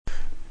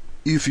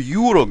If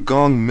you're a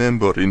gang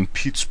member in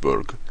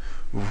Pittsburgh,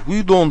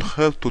 we don't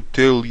have to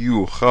tell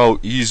you how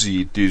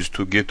easy it is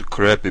to get a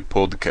crappy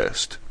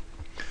podcast.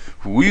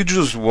 We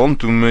just want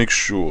to make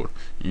sure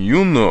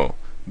you know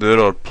there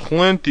are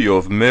plenty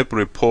of map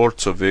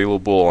reports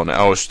available on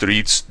our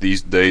streets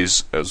these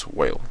days as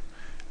well,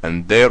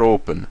 and they're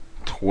open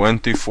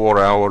 24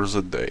 hours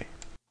a day.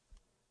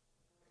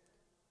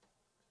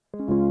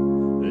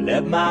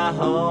 Left my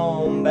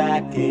home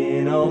back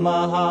in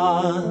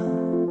Omaha,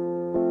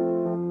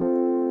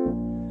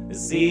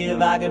 see if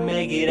I can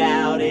make it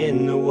out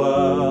in the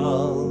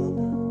world.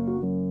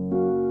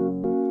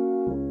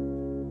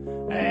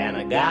 And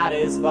I got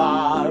as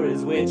far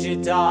as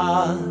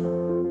Wichita.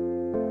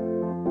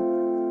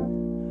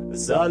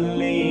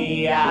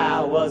 Suddenly I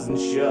wasn't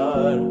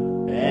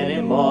sure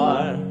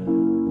anymore.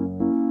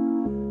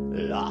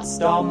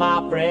 Lost all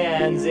my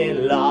friends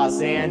in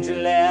Los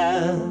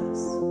Angeles,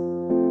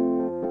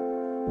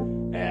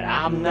 and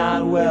I'm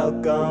not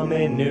welcome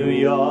in New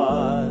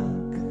York.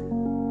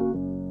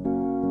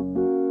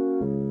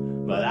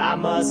 But I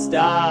must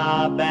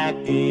stop back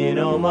in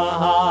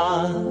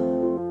Omaha,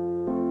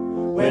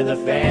 where the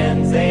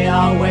fans, they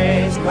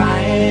always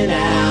crying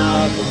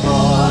out for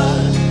more.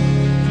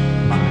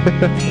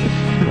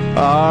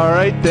 All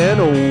right then,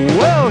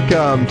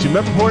 welcome to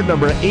Mep Report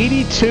number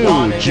 82,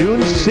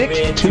 June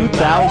 6th,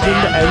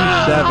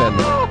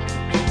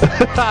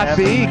 2007.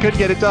 See, he couldn't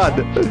get it done.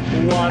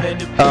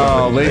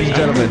 Oh, ladies and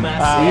gentlemen,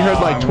 we heard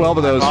like 12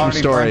 of those from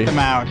Story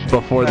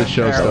before the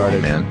show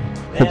started. Man,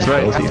 that's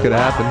right, it's going to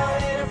happen.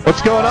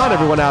 What's going on,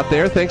 everyone out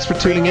there? Thanks for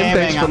tuning in.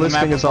 Thanks for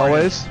listening, as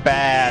always.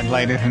 Bad,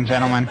 ladies and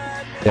gentlemen.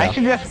 Yeah.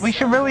 We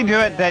should really do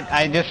it that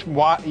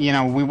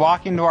we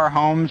walk into our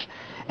homes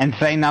and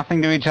say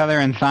nothing to each other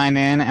and sign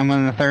in, and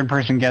when the third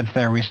person gets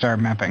there, we start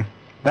mapping.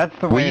 That's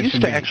the way we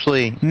used to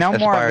actually no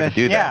more of aspire this. to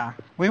do that. Yeah,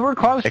 we were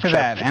close to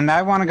that, and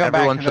I want to go back to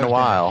every once in a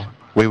while.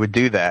 We would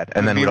do that,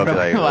 and then we'd all be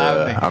like,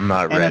 I'm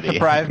not ready. A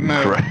surprise move.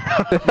 And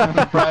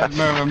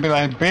be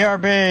like,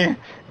 BRB.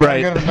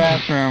 Right. Go to the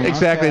bathroom.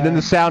 Exactly. Okay. And then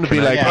the sound would be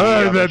like,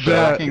 right,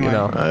 exactly.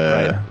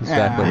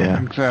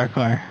 Yeah,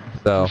 exactly.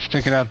 So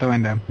stick it out the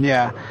window.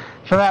 Yeah.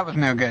 So that was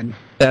no good.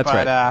 That's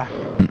right.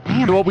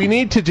 So what we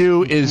need to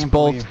do is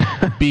both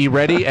be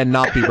ready and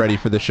not be ready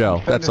for the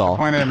show. That's all.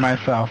 I'm disappointed in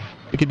myself.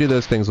 We can do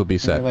those things. We'll be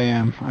set. I really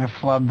am. I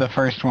flubbed the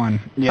first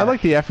one. Yeah. I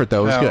like the effort,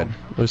 though. It was good.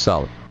 It was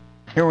solid.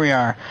 Here we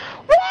are.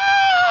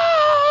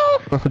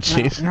 Oh,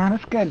 jeez. No,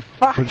 that's good.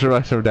 Fuck. Would you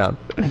write them down?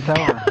 It's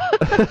over.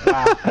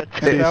 Wow.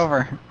 It's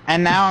over.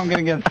 And now I'm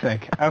going to get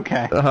sick.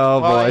 Okay. Oh,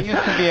 boy. Well, I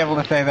used to be able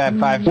to say that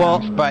 5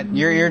 times, but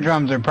your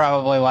eardrums are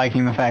probably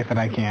liking the fact that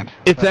I can't.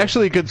 It's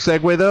actually a good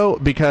segue, though,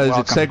 because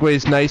it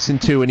segues nice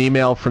into an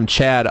email from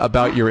Chad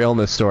about your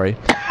illness story.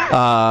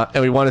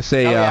 And we want to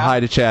say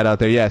hi to Chad out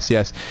there.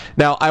 Yes.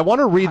 Now, I want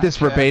to read this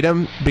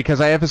verbatim because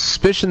I have a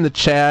suspicion that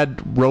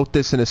Chad wrote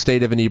this in a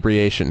state of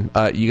inebriation.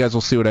 You guys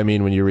will see what I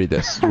mean when you read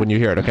this, when you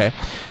hear it, okay?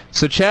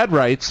 So Chad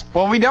writes...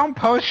 Well, we don't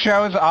post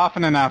shows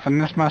often enough,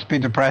 and this must be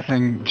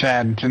depressing,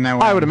 Chad, to know...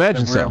 I would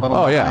imagine so. We're a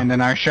little behind in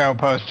our show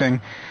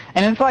posting.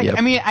 And it's like,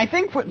 I mean, I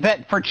think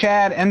that for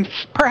Chad, and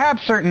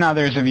perhaps certain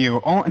others of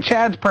you,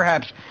 Chad's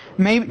perhaps...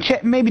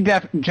 Maybe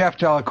Jeff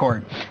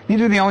Delacourt. These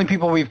are the only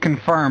people we've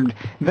confirmed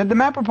that the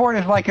Map Report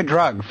is like a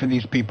drug for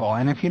these people,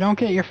 and if you don't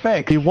get your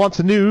fix, he wants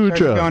a new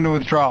drug. Go into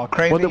withdrawal.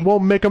 Crazy. One that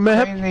won't make a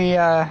map.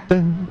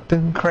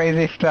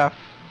 Crazy stuff.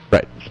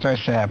 Right.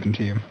 Starts to happen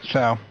to you.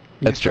 So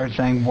you start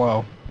saying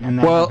 "whoa" and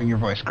then having your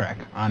voice crack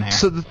on air.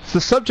 So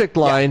the subject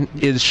line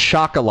is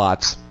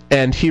Shock-a-lots,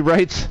 and he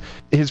writes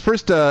his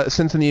first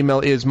sentence in the email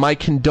is "My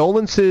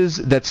condolences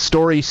that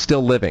Story's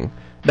still living."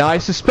 Now, I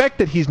suspect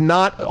that he's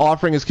not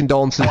offering his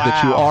condolences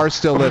that you are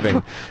still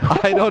living.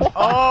 I don't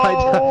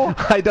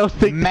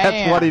think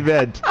that's what he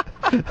meant.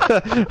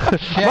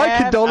 Chad, my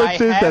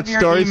condolences that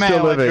Story's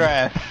still living.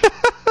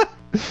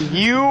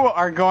 You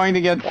are going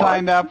to get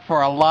signed up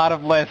for a lot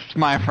of lists,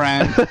 my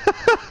friend.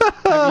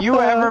 Have you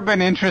ever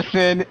been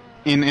interested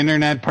in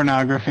internet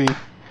pornography?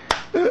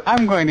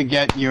 I'm going to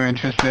get you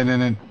interested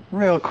in it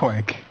real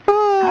quick.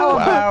 How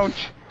about...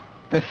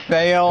 the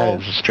sale that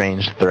is a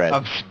strange threat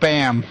of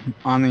spam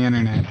on the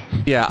internet.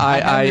 Yeah,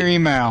 I your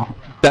email.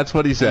 That's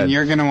what he said. And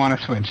you're going to want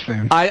to switch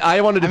soon.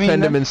 I want to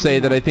defend him and say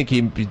that I think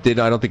he did.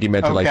 I don't think he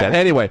meant it like that.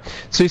 Anyway,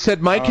 so he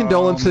said, "My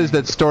condolences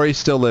that Story's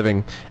still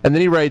living," and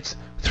then he writes,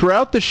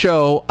 "Throughout the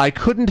show, I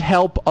couldn't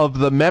help of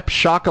the Mep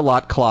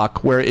Shock-a-lot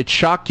clock where it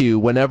shock you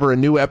whenever a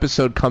new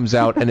episode comes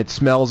out and it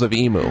smells of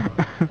emu."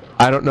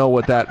 I don't know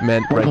what that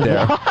meant right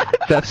there.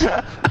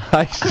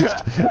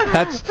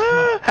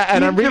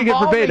 And I'm reading it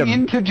verbatim.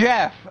 Into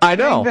Jeff. I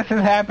know. This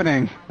is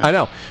happening. I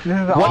know.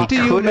 What do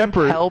you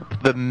remember?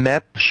 Help the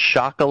Mep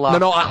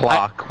Shock-a-lot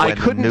clock. I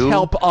couldn't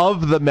help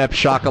of the Mep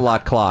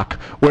Shock-a-lot clock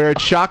where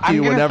it shocked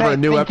you whenever a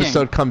new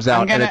episode comes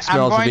out and it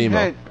smells of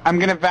emu. I'm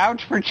going to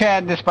vouch for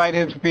Chad despite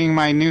his being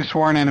my new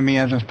sworn enemy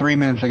as of 3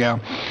 minutes ago.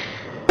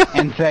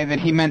 And say that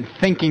he meant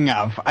thinking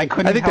of. I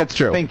think that's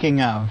true.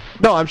 Thinking of.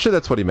 No, I'm sure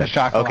that's what he meant. The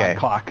Shock-a-lot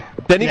clock.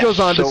 Then he goes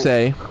on to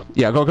say,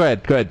 go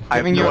ahead. I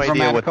have no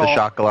idea what the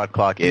chocolate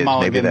clock is.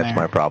 Maybe that's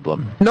my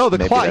problem. No,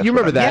 the clock. You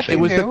remember that?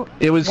 Yes,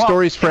 it was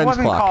Story's friend's clock.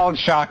 It wasn't called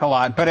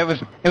chocolate, but it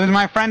was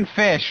my friend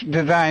Fish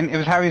design. It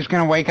was how he was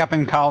going to wake up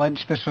in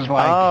college. This was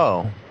like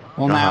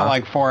now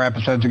like 4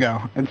 episodes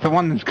ago. It's the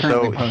one that's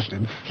currently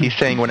posted. He's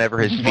saying whenever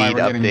his feed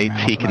updates,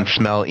 he can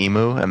smell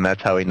emu, and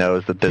that's how he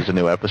knows that there's a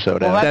new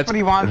episode out. Well, that's what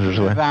he wants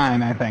to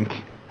design, I think.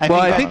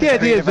 I think the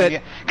idea is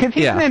that because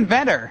he's an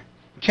inventor.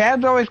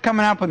 Chad's always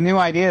coming up with new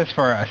ideas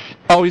for us.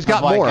 Oh, he's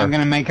got more. I'm going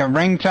to make a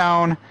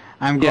ringtone.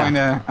 I'm going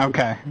to...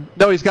 Okay.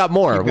 No, he's got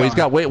more. He's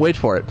got... Wait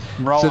for it.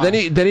 Then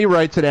he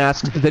writes and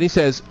asks... Then he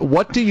says,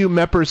 what do you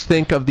Meppers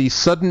think of the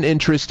sudden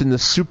interest in the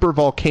super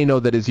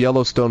volcano that is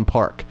Yellowstone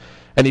Park?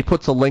 And he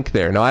puts a link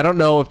there. Now, I don't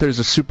know if there's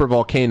a super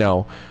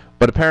volcano,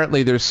 but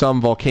apparently there's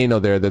some volcano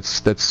there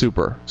that's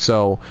super.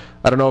 So,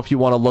 I don't know if you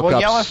want to look up...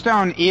 Well,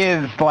 Yellowstone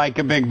is like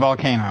a big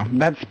volcano.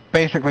 That's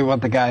basically what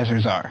the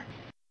geysers are.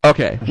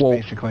 Okay,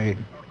 basically...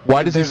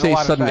 Why does he say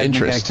sudden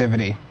interest?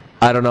 Activity.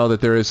 I don't know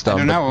that there is some. I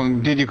don't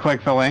know. Did you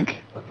click the link?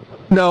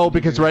 No,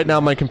 because right now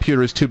my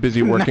computer is too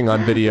busy working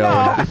on video.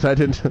 And I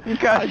didn't.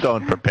 I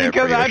don't prepare for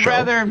your Because I'd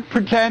rather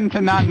pretend to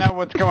not know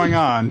what's going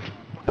on.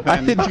 I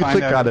didn't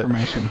click on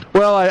it.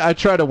 Well, I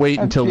try to wait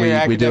until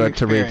we do it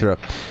to read through.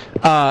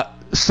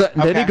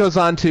 Then he goes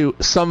on to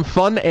some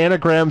fun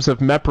anagrams of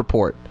MEP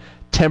Report: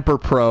 Temper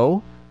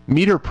Pro,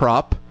 Meter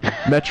Prop,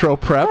 Metro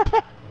Prep,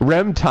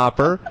 Rem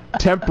Topper,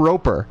 Temp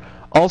Roper.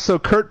 Also,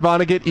 Kurt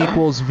Vonnegut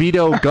equals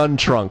Vito Gun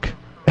Trunk.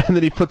 And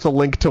then he puts a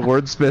link to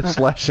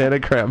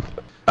Wordsmith/anagram.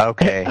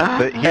 Okay.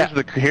 Here's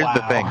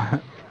the thing.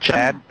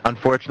 Chad,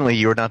 unfortunately,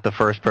 you were not the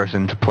first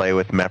person to play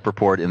with MEP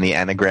Report in the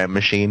anagram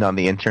machine on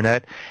the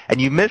internet,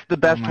 and you missed the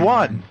best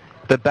one.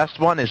 God. The best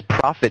one is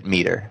Profit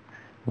Meter.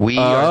 We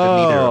are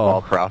the meter of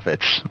all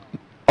profits.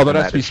 Oh, that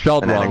has to be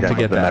spelled wrong to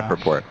get that. MEP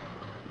Report.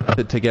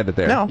 To get it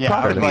there. No,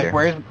 Profit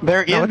Meter.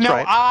 There is no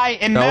I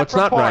in MEP Report. No, it's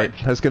not right.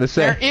 I was going to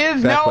say. There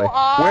is no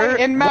I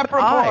in MEP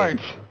Report.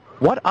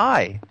 What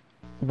I?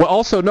 Well,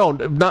 also, no,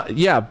 not,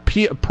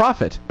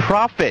 profit.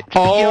 Profit.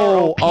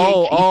 Oh.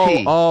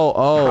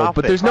 Profit.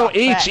 But there's no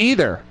H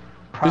either.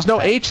 There's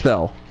no H,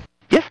 though.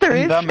 Yes, there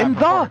is. In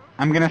the.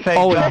 I'm going to say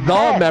the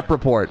MEP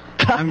Report.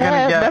 I'm going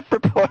to guess. MEP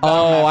Report.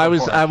 Oh, I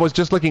was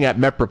just looking at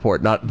MEP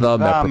Report, not the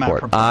MEP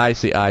Report. I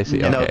see. Okay,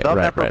 no, the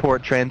MEP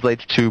Report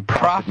translates to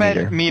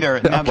Profit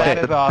Meter. Now, that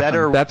is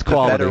awesome. That's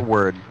quality. The better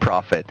word,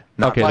 profit.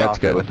 Okay, that's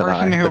good. The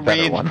person who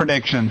reads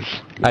predictions.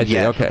 I see,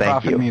 okay.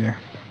 Profit Meter.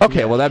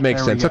 Okay, well that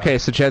makes sense. Okay,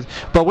 so Chad,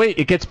 but wait,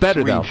 it gets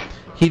better though.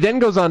 He then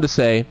goes on to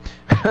say,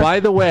 by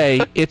the way,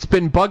 it's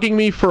been bugging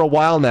me for a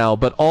while now,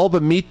 but all the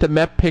Meet the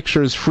MEP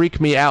pictures freak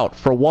me out.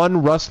 For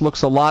one, Russ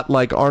looks a lot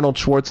like Arnold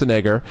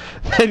Schwarzenegger.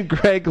 Then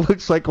Greg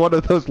looks like one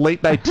of those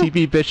late-night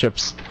TV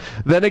bishops.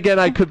 Then again,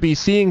 I could be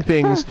seeing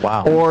things,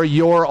 or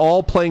you're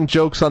all playing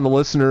jokes on the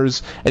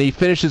listeners. And he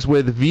finishes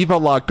with, Viva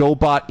la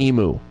GoBot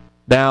Emu.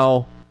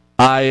 Now,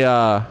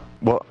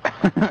 Well,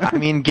 I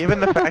mean,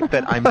 given the fact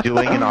that I'm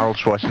doing an Arnold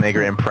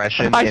Schwarzenegger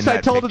impression, I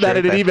told him that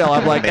in an email.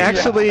 I'm like,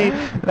 actually,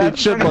 it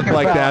should look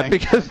like that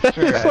because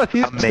that's what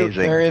he's amazing.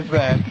 There is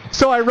that.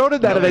 So I wrote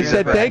him that, and I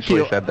said, "Thank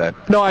you." Said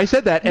that. No, I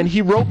said that, and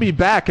he wrote me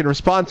back in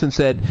response and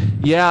said,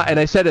 "Yeah." And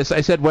I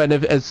said, when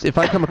if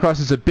I come across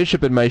as a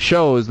bishop in my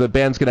shows, the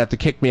band's gonna have to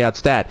kick me out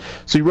stat.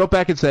 So he wrote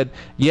back and said,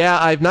 "Yeah,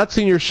 I've not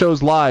seen your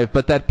shows live,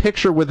 but that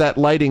picture with that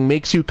lighting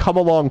makes you come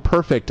along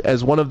perfect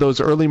as one of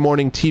those early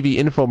morning TV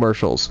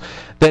infomercials."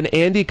 Then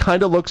Andy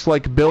kind of looks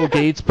like Bill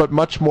Gates, but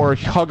much more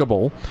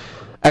huggable.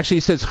 Actually,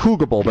 he says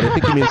hoogable, but I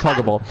think he means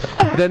huggable.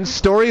 Then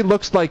Story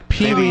looks like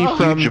Pee-wee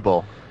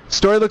from...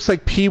 Story looks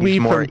like Pee-wee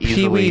from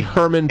Pee-wee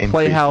Herman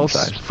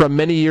Playhouse from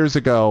many years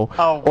ago.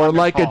 Or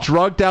like a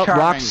drugged-out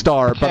rock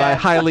star, but I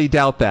highly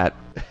doubt that.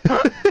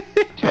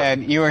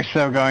 Chad, you are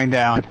so going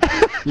down.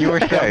 You are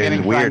so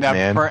getting signed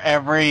up for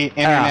every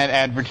internet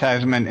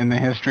advertisement in the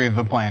history of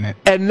the planet.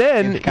 And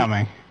then... It's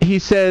coming. He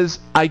says,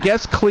 I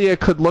guess Clea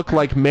could look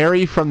like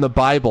Mary from the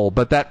Bible,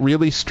 but that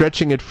really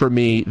stretching it for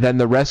me than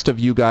the rest of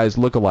you guys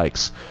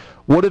lookalikes.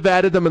 Would have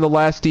added them in the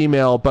last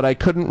email, but I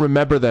couldn't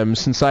remember them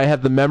since I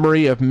have the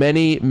memory of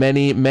many,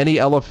 many, many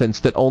elephants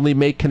that only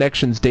make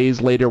connections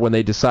days later when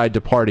they decide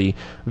to party.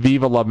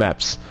 Viva la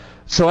MEPS.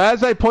 So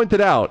as I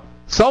pointed out,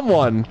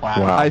 someone,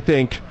 I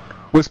think,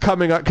 was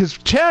coming up, because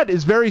Chad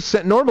is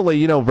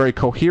normally, very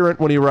coherent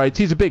when he writes.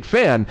 He's a big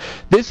fan.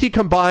 This he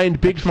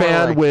combined big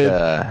fan like, with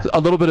a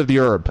little bit of the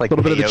herb, a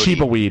little bit of the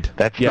chiba weed.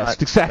 Exactly.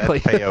 That's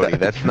peyote.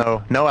 That's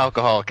no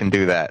alcohol can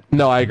do that.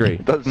 No, I agree.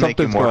 It doesn't make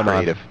you more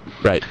creative.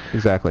 Right,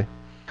 exactly.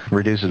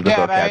 Reduces the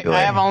vocabulary.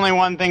 I have only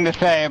one thing to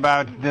say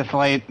about this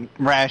late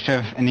rash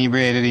of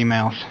inebriated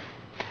emails.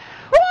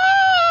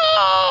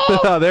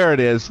 Oh, there it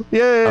is.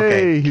 Yay!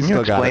 Okay, can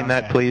you explain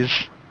that, please?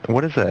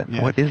 What is that?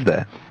 Yeah. What is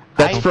that?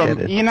 That's from...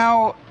 It's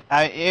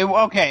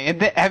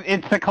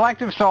the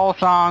Collective Soul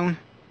song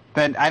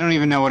that I don't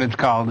even know what it's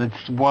called.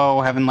 It's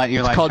Whoa, Heaven Let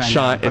Your Light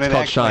Shine. It's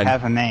called Shine. It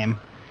has a name.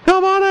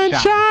 Come on and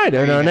shine!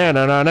 Yeah, no. Yeah,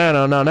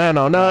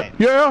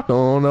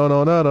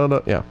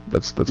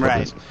 that's what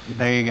it is.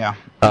 There you go.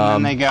 And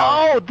then they go...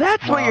 Oh,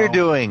 that's what you're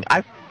doing!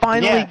 I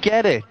finally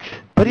get it.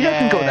 But he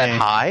doesn't go that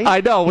high. I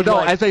know. He's no,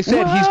 like, as I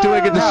said, he's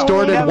doing a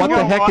distorted "What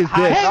the heck is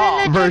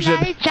this" version.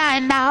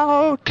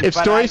 If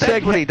Story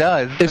sang what he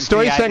does. If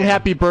Story sang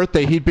 "Happy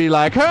Birthday," he'd be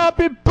like,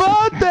 "Happy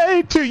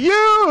birthday to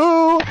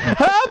you,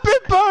 happy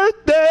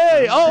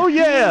birthday." Oh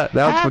yeah,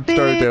 that's what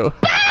Story do.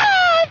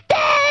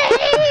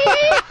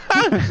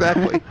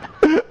 Exactly.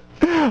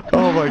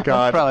 Oh my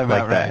God! That's probably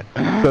about like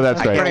right. So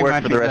that's I right. can't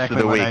work for the rest exactly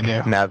of the what I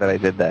week do. now that I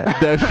did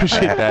that. I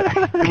appreciate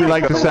that. We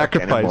like the Don't work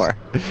sacrifice. anymore.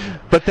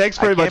 But thanks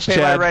very much, can't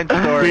pay my Chad. rent,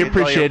 Story. We It's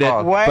all appreciate it.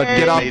 your fault. But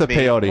get off the Made me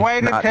peyote.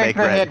 Way to Not take make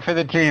the rent. hit for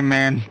the team,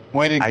 man.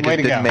 Way to I go.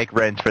 just didn't make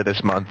rent for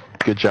this month.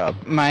 Good job.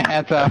 My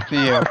hat's off to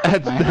you.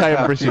 I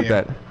appreciate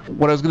that.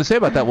 What I was going to say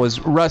about that was,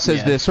 Russ,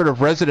 as the sort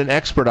of resident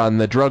expert on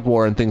the drug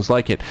war and things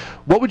like it,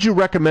 what would you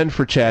recommend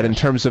for Chad in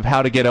terms of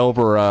how to get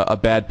over a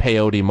bad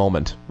peyote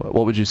moment?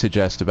 What would you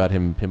suggest about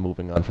him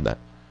moving on from that?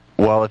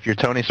 Well, if you're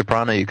Tony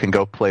Soprano, you can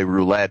go play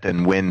roulette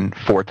and win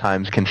 4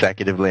 times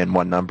consecutively in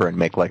one number and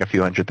make like a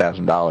few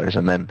 $100,000,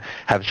 and then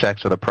have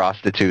sex with a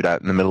prostitute out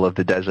in the middle of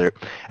the desert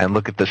and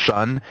look at the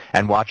sun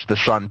and watch the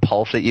sun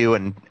pulse at you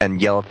and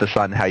yell at the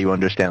sun how you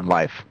understand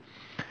life.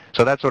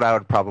 So that's what I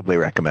would probably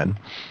recommend.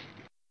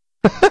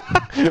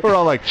 We're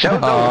all like,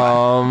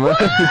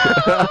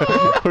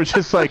 we're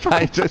just like, oh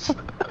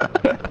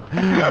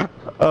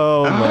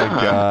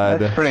my God.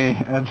 That's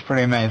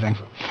pretty amazing.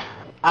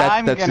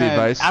 That's the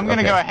advice? I'm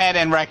gonna Okay. go ahead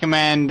and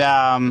recommend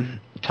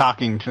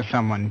talking to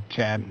someone,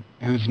 Chad,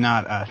 who's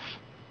not us.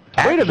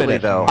 Wait a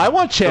minute, though. I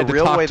want Chad the to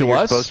real talk way to that you're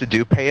us. supposed to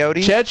do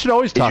peyote Chad should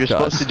always is talk you're to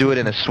supposed us. to do it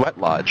in a sweat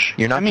lodge.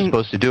 You're not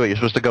supposed to do it. You're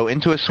supposed to go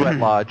into a sweat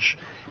lodge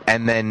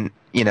and then,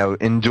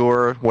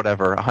 endure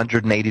whatever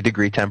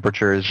 180-degree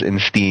temperatures in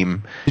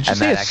steam. Did you and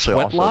say that a actually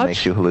sweat also lodge?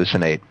 makes you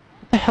hallucinate.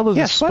 What the hell is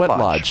Yeah, a sweat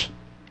lodge?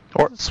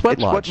 Or Sweat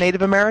it's lodge. what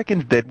Native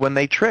Americans did when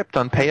they tripped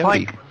on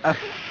peyote. It's like a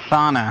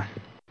sauna.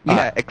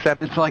 Yeah,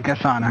 except It's like a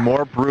sauna.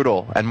 more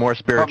brutal and more but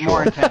spiritual.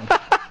 more intense.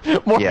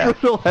 More Yeah.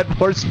 brutal and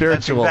more That's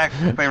spiritual.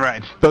 exactly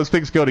right. Those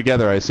things go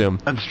together, I assume.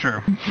 That's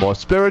true. More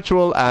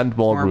spiritual and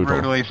more More brutal.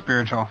 brutally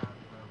spiritual.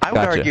 I would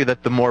Gotcha. argue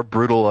that the more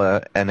brutal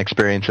an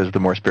experience is,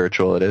 the more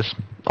spiritual it is,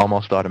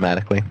 almost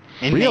automatically.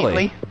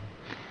 Really?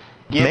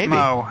 Maybe.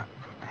 Gitmo.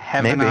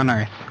 Heaven Maybe. on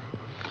earth.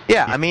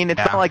 Yeah, I mean, it's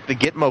Yeah. not like the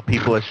Gitmo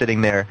people are sitting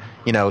there,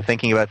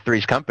 thinking about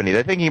Three's Company.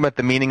 They're thinking about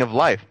the meaning of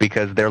life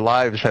because their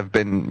lives have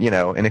been,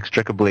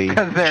 inextricably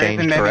Because there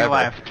changed isn't any forever.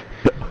 left.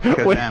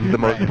 Because Wait. it's the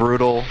most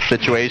brutal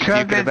situation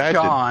you Because can it's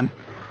imagine. gone.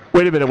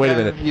 Wait a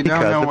minute. You don't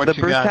Because know of what the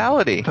you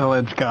brutality. got till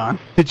it's gone.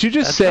 Did you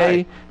just That's say?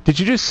 right. Did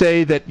you just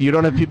say that you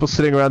don't have people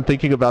sitting around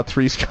thinking about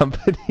Three's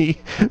Company?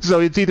 So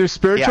it's either Yeah, I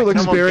spiritual can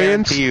almost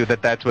experience. guarantee you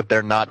that that's what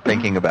they're not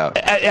thinking about.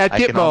 At I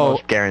can Gitmo,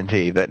 almost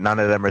guarantee that none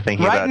of them are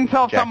thinking Right about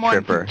until Jack someone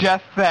Tripper.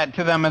 suggests that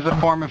to them as a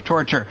form of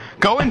torture.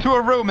 Go into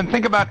a room and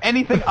think about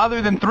anything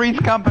other than Three's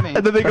Company.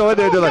 and then they go in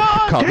there and they're like,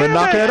 God "Come and damn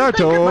knock it, at our think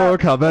door, about-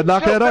 come and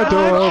knock at our Just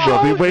door. about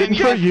We'll be it. waiting And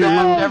for you you."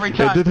 get every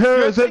time. And it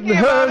hers You're and thinking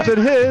about hers it.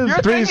 and his. You're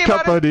Three's thinking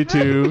about Company it.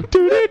 too.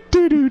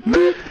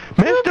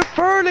 Mr.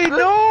 Furley,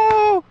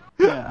 no!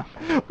 Yeah.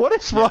 What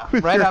is wrong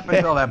with Right your up head?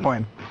 until that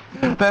point.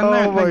 Then Oh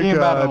they're my thinking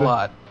about it God. a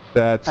lot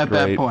That's at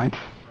great. that point.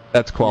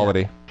 That's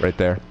quality right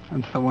there.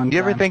 That's the one Do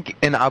you ever time. think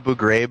in Abu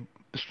Ghraib,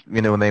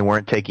 when they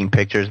weren't taking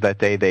pictures that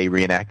day, they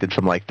reenacted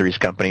some Three's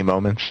Company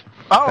moments?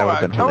 Oh, That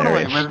would've been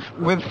totally.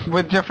 hilarious.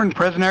 With different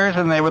prisoners,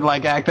 and they would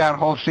act out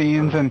whole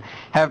scenes and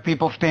have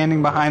people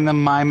standing behind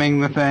them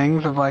miming the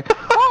things of oh,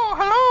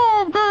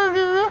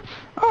 hello,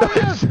 oh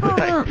yes,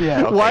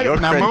 yeah. Okay, Why- you're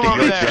Now crazy, move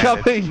over you're there.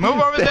 Janet. Move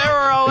over there,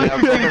 or I'll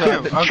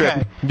execute you.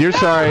 Okay. You're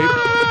sorry.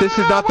 This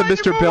is not the Why'd you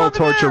Mr. move Bill over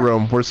torture there?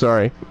 room. We're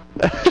sorry.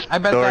 I bet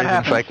that Stories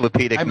happened.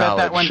 encyclopedic I bet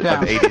that knowledge went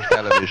down. of 80s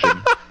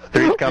television.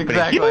 Three's Company.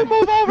 Exactly. You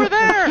move over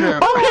there! True.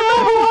 Okay,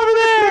 I'll move over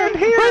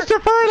there.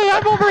 Mr. Furley,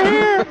 I'm over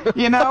here.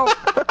 You know,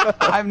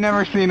 I've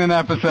never seen an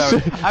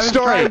episode. I was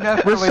Story. trying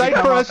desperately to Recite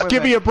come for up us. with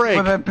Give me a break.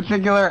 With a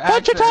particular actor.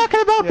 What you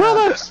talking about, Yeah.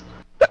 brothers?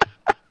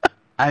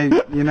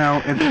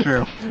 It's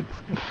true.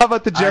 How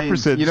about the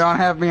Jeffersons? You don't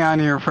have me on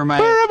here for my,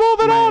 We're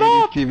moving on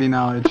 80s up. TV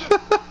knowledge.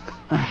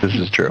 This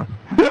is true.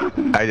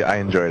 I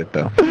enjoyed it,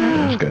 though.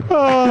 It was good.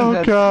 Oh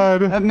That's-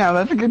 God. No,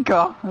 that's a good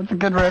call. That's a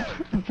good rip.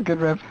 That's a good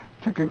rip.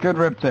 Took a good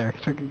rip there.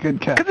 Took a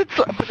good cut.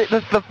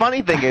 Because the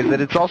funny thing is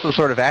that it's also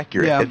sort of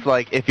accurate. Yeah. It's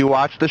like if you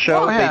watch the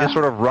show, Oh, yeah. they just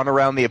sort of run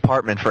around the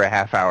apartment for a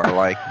half hour,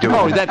 doing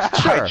Oh,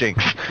 that's sure.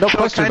 hijinks. No so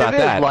question it kind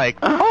about of that. is like,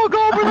 oh,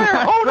 go over there.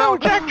 Oh no,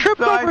 Jack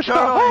tripped So I over stuff.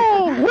 totally-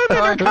 Oh, women So I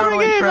are coming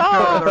totally in. tripped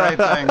Oh, over the right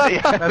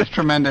thing. That's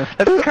tremendous.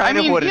 That's kind I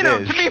mean, of what you it know,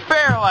 is. to be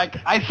fair,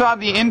 I saw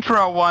the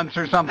intro once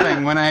or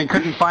something when I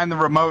couldn't find the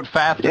remote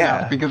fast Yeah.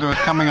 enough because it was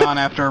coming on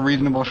after a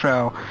reasonable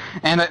show,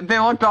 and they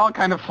looked all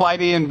kind of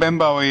flighty and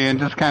bimbo-y and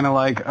just kind of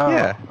oh,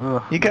 Yeah,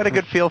 ugh. you got a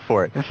good feel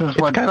for it. This is it's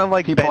what kind of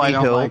like people I Benny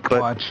don't Hill, like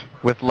but watch.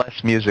 with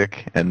less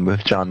music and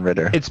with John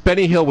Ritter. It's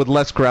Benny Hill with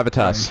less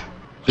gravitas.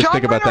 Just John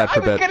think about Ritter, that for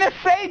a I was bit. gonna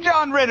say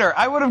John Ritter.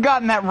 I would have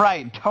gotten that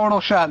right. Total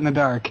shot in the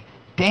dark.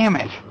 Damn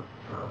it.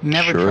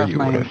 Never Sure trust you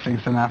my would've.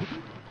 instincts enough.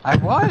 I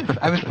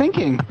was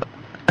thinking.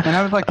 And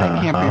I was like,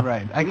 that can't be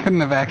right. I couldn't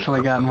have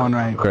actually gotten one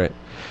right. Great.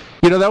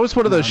 You know, that was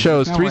one of those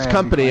shows, no Three's way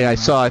Company, I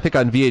saw, I think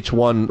on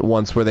VH1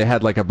 once, where they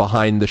had like a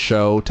behind the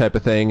show type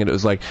of thing, and it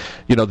was like,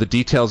 you know, the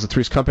details of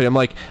Three's Company. I'm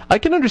like, I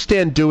can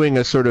understand doing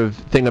a sort of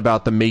thing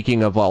about the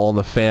making of All in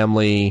the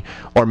Family,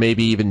 or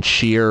maybe even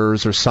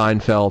Cheers or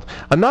Seinfeld.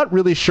 I'm not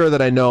really sure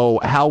that I know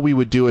how we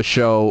would do a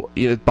show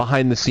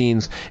behind the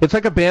scenes. It's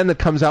like a band that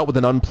comes out with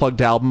an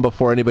unplugged album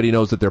before anybody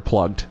knows that they're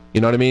plugged.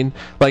 You know what I mean?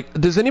 Like,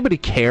 does anybody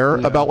care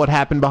about what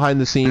happened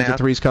behind the scenes at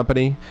Three's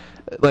Company?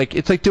 Like,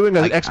 it's like doing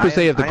an expose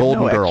of the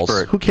Golden Girls.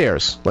 Who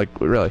cares? Like,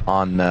 really?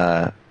 On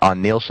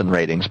Nielsen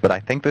ratings, but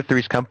I think the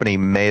Three's Company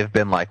may have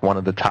been like one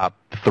of the top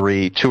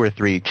two or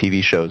three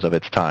TV shows of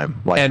its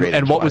time. Like,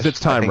 and what was its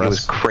time, I think Russ?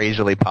 It was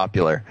crazily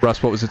popular.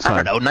 Russ, what was its time? I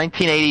don't know,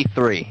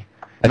 1983.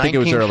 I think it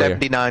was earlier.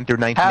 1979 through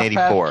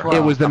 1984.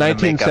 It was the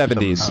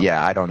 1970s.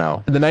 Yeah, I don't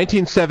know. In the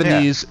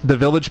 1970s, the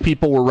Village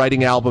People were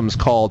writing albums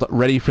called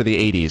Ready for the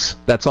 80s.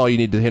 That's all you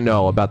need to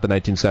know about the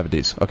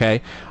 1970s,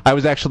 okay? I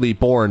was actually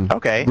born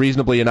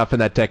reasonably enough in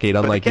that decade,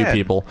 unlike you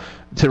people,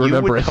 to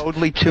remember it. You would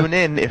totally tune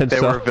in if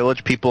there were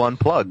Village People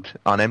Unplugged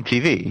on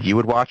MTV. You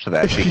would watch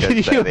that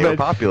because they were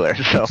popular.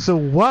 So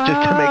why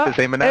just to make the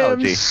same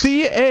analogy.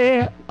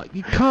 YMCA,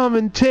 you come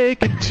and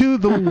take it to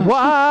the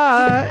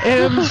YMCA,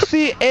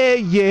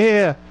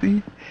 yeah.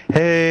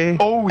 Hey.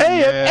 Oh,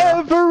 hey,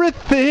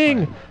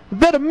 everything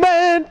that a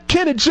man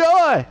can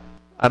enjoy.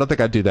 I don't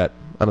think I'd do that.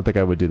 I don't think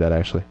I would do that,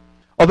 actually.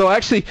 Although,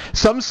 actually,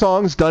 some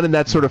songs done in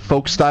that sort of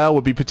folk style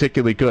would be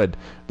particularly good.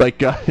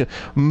 Like,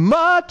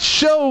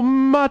 Macho,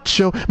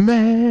 Macho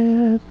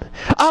Man,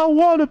 I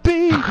want to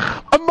be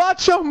a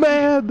Macho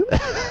Man.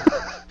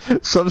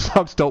 Some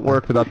songs don't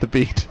work without the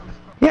beat.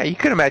 Yeah, you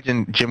could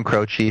imagine Jim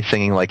Croce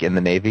singing, like, In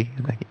the Navy.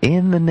 Like,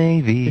 in the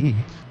Navy.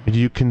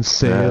 You can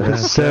sail the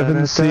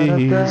seven seas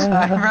in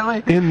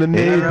the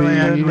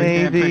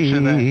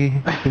Navy.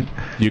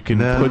 You can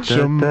put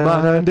your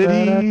mind at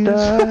ease.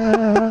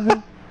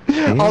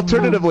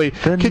 Alternatively,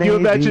 can you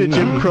imagine a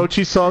Jim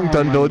Croce song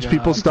done Village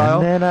People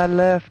style? And then I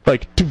left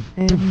like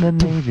in the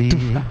Navy.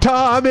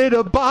 Time in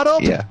a bottle.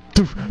 Yeah.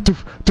 If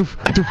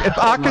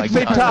I could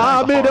say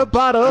time in a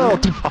bottle,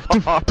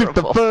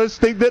 the first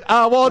thing that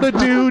I want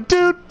to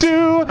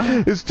do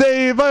is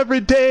save every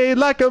day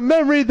like a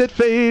memory that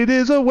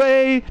fades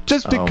away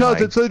just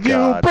because it's a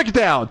view. Break it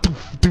down.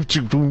 Operator,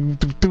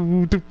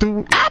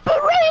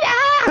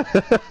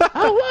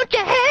 I want you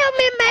to help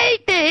me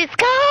make this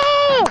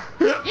call.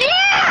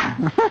 Yeah.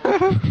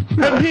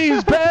 And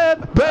he's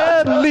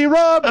bad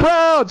Leroy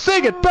Brown.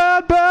 Sing it,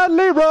 bad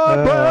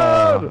Leroy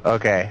Brown.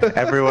 Okay,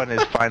 everyone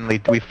is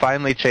we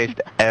finally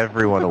chased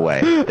everyone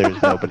away.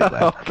 There's nobody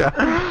left.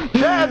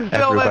 Chad's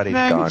still Everybody's listening.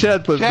 gone.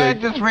 Chad's listening.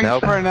 Chad just reached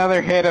for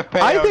another hit of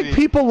peyote. I think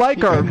people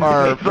like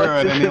our through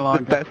it any the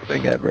longer. best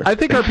thing ever. I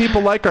think our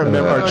people like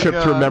our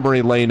trip through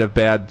memory lane of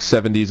bad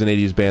 70s and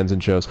 80s bands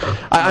and shows.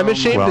 I'm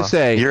ashamed to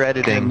say you're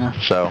editing,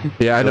 so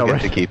yeah, I know, you'll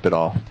right? get to keep it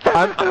all.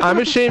 I'm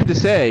ashamed to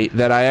say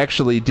that I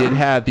actually did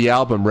have the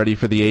album Ready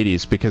for the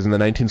 80s because in the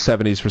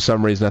 1970s, for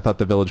some reason, I thought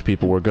the Village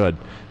People were good.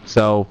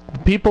 So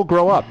people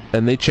grow up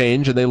and they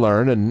change and they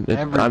learn, and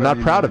I'm not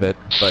proud of it.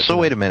 But, so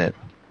wait a minute.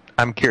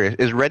 I'm curious.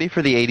 Is Ready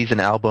for the 80s an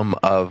album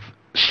of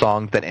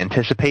songs that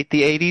anticipate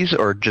the 80s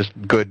or just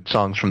good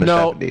songs from the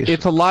 70s? No,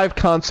 it's a live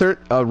concert,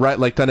 right,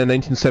 like done in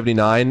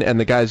 1979, and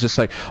the guy's just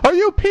like, "Are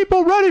you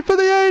people ready for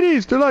the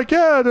 80s?" They're like,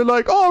 "Yeah." They're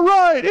like, "All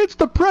right, it's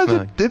the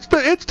present.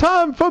 It's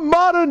time for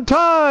modern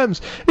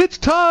times. It's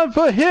time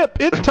for hip.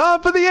 It's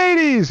time for the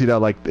 80s." You know,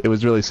 like it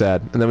was really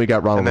sad. And then we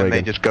got Ronald And then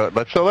Reagan. they just go,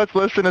 let's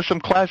listen to some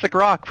classic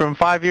rock from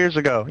 5 years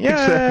ago.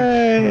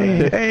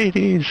 Yay!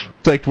 80s.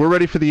 It's like, we're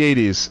ready for the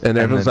 80s, and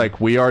everyone's like,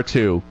 "We are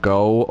too.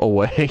 Go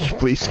away,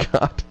 please,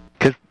 God."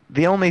 Because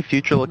the only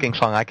future-looking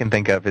song I can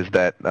think of is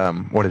that,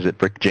 what is it,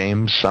 Rick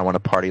James, I Want to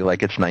Party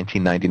Like It's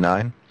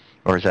 1999?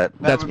 Or is that...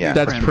 That's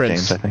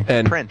Prince. James, I think.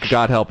 And Prince.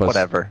 God help us.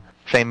 Whatever.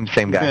 Same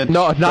guy.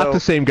 No, not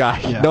the same guy.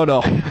 Yeah.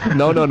 No.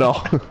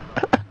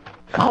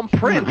 I'm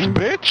Prince,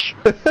 bitch!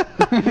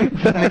 Didn't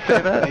they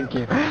say that? Thank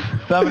you.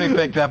 Somebody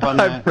picked up on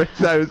that.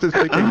 I was just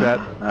thinking that.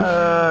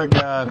 Oh,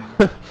 God.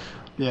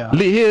 Yeah.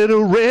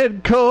 Little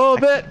red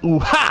Corvette. Ooh,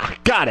 ha!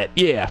 Got it.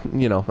 Yeah.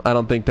 You know, I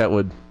don't think that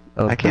would...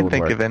 I can't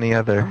think of any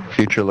other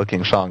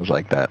future-looking songs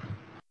like that.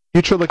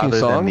 Future-looking Other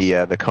songs?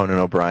 than the Conan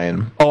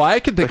O'Brien. Oh, I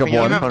can think of The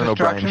one. Conan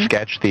O'Brien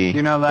sketch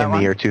You know that in one?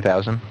 the year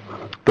 2000.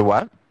 The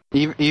what?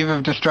 Eve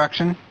of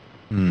Destruction.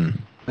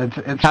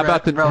 It's How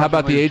about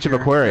the Age of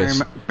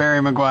Aquarius?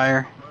 Barry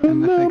Maguire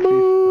in the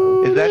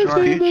 60s. Is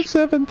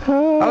that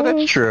Oh,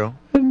 that's true.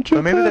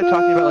 But maybe they're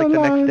talking about like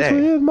the next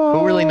day.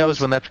 Who really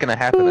knows when that's going to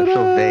happen? That's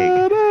so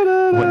vague.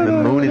 When the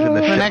moon is in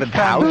the seventh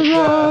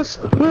house?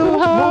 The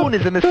moon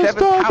is in the seventh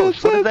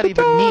house. What does that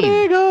even mean? Do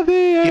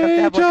you have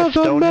to have like a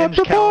Stonehenge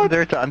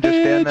calendar to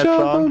understand that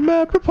song?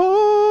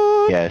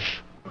 Yes.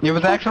 It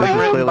was actually This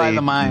is written by clearly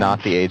the mind.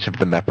 not the age of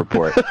the Met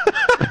Report.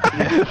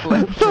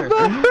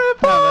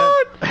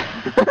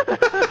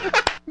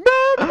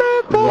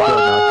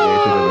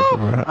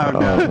 Oh,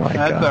 no.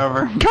 That's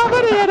over.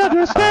 Comedy and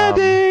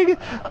understanding.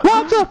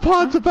 Lots of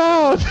puns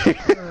about.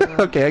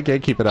 Okay, I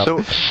can't keep it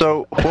up.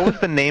 So what was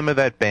the name of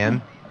that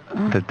band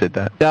that did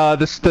that? The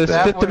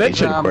Fifth was,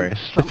 Dimension.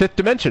 The Fifth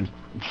Dimension.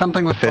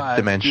 Something with Fifth 5.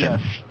 Dimension.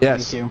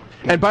 Yes. Thank you.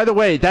 And by the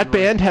way, that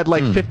band had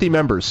like 50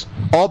 members.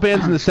 All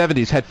bands in the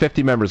 70s had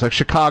 50 members. Like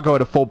Chicago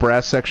had a full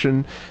brass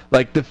section.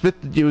 Like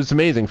it was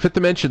amazing. Fifth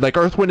Dimension, like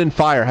Earth, Wind, and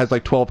Fire has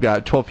like 12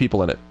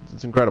 people in it.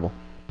 It's incredible.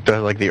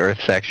 So like the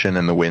Earth section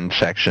and the Wind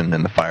section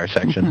and the Fire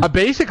section.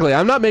 Basically,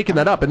 I'm not making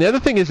that up. And the other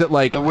thing is that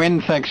like The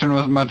Wind section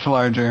was much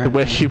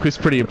larger. she was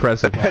pretty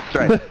impressive. That's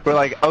right. We're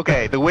like,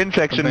 okay, the Wind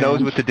section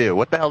knows what to do.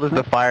 What the hell does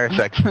the Fire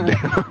section do?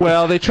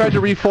 Well, they tried to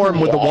reform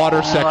with the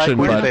water section,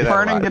 We're but say just that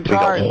burning a lot.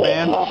 guitars,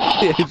 man.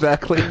 yeah,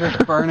 exactly.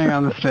 Just burning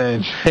on the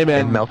stage. Hey It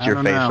man, melts I your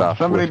don't face know. off.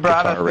 Somebody with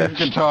brought guitar us riffs.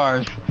 these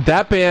guitars.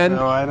 that band.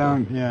 So I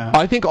don't, yeah.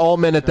 I think all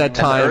men at that And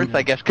the time. Earth,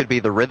 I guess, could be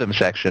the rhythm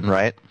section,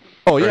 right?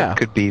 Oh Or yeah. it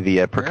could be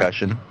the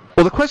percussion.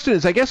 Well, the question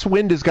is, I guess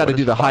Wind has got to What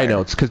do is the high Fire?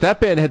 notes, because that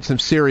band had some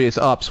serious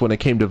ups when it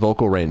came to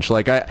vocal range.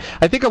 Like, I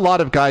think a lot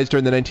of guys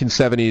during the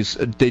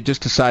 1970s, they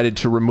just decided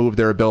to remove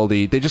their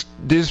ability. They just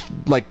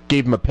like,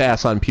 gave them a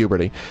pass on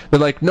puberty. They're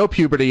like, no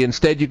puberty.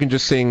 Instead, you can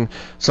just sing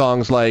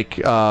songs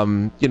like,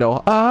 I'm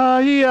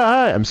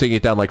singing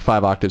it down like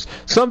 5 octaves.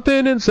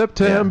 Something in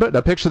September.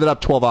 Now, picture that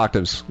up 12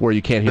 octaves, where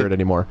you can't hear it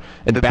anymore.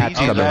 And the bats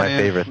Bee Gees come are in. my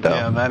favorite, though.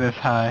 Yeah, that is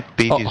high.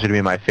 Bee Gees would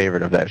be my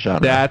favorite of that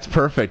genre. That's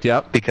perfect,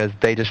 yep. Because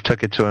they just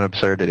took it to an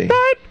absurdity.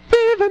 Night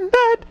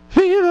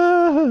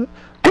fever.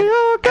 We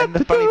all got And the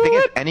to funny do thing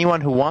is, it.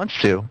 anyone who wants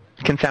to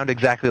can sound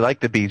exactly like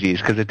the Bee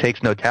Gees because it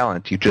takes no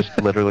talent. You just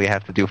literally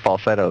have to do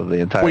falsetto the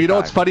entire time. Well, you know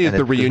what's funny is And the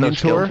there's reunion no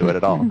skill tour. to it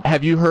at all.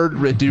 Have you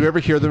heard? Do you ever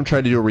hear them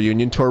trying to do a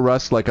reunion tour,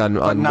 Russ? Like on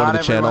But one not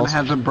of the everyone channels?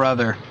 has a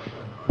brother.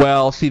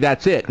 Well, see,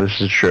 that's it.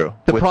 This is true.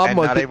 The problem and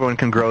was not that- everyone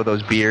can grow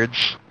those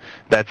beards.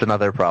 That's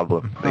another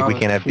problem. Like, we Oh,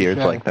 can't have beards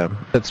touche. like them.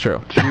 That's true.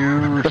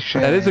 Touche.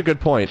 That is a good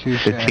point.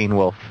 Touche. The Teen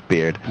Wolf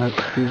beard.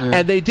 These are-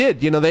 And they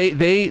did. You know,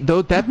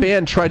 that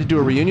band tried to do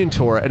a reunion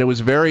tour, and it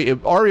was REO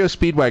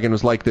Speedwagon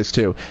was like this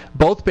too.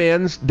 Both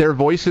bands, their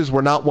voices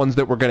were not ones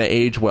that were going to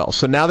age well.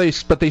 So now they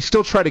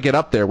still try to get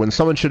up there when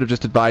someone should have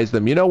just advised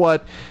them. You know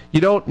what?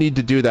 You don't need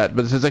to do that.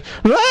 But it's like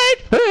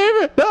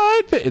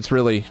it's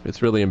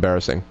really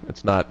embarrassing.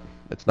 It's not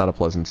a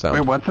pleasant sound.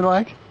 Wait, what's it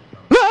like?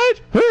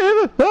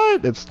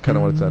 It's kind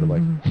of what it sounded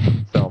like.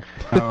 So.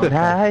 Oh,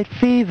 Night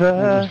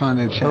fever. just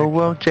wanted to check. Oh,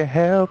 won't you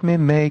help me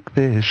make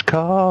this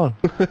call?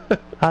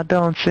 I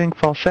don't sing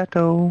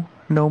falsetto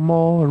no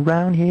more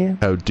around here.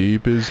 How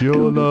deep is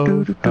your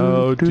love?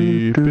 How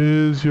deep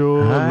is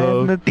your I'm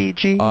the love? Bee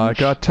Gees. I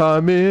got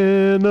time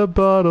in a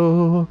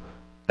bottle,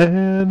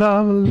 and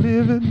I'm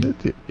living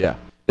it. Yeah,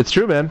 it's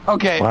true, man.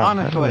 Okay, Wow,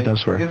 honestly, that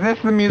does work. is this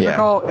the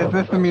musical? Is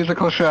this the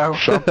musical show?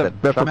 Something.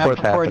 Mepperport Something's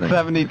Mepperport happening.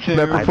 72,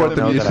 Mepperport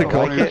the or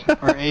musical.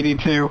 or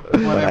 82, But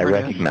I whatever it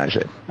is. recognize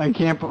it. I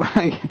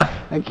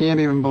can't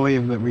even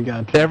believe that we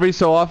got. Every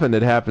so often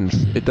it happens.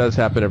 It does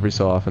happen every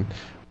so often.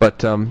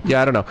 But,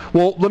 yeah, I don't know.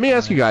 Well, let me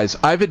ask you guys.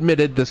 I've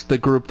admitted the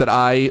group that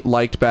I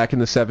liked back in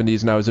the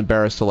 70s and I was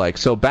embarrassed to like.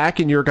 So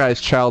back in your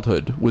guys'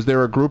 childhood, was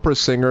there a group or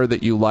singer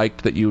that you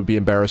liked that you would be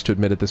embarrassed to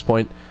admit at this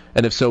point?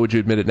 And if so, would you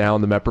admit it now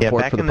in the Met Yeah,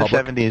 Report back for the in the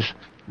public? 70s,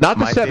 Not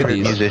the my favorite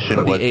 70s, musician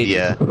the was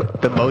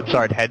 80s. the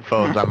Mozart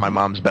headphones on my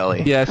mom's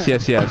belly. Yes.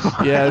 That's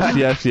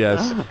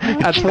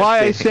why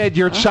I said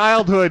your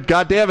childhood.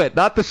 God damn it,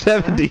 not the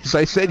 70s.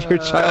 I said your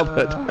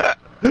childhood.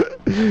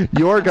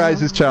 Your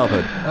guys'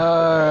 childhood.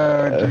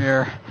 Oh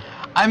dear.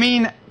 I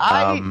mean,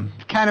 I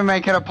kind of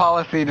make it a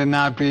policy to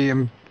not be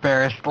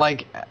embarrassed,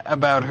 like,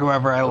 about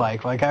whoever I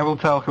like. Like, I will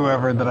tell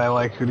whoever that I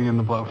like Hootie and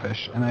the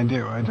Blowfish, and I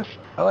do.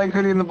 I like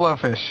Hootie and the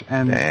Blowfish,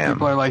 and Damn.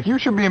 people are like, you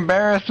should be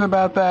embarrassed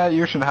about that,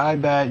 you should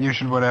hide that, you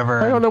should whatever.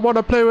 I don't want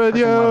to play with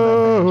Fucking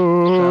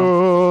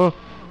love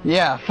you.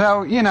 Yeah,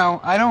 so,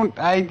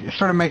 I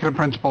sort of make it a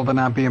principle to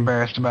not be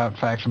embarrassed about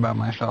facts about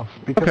myself,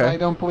 because Okay. I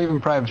don't believe in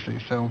privacy,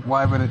 so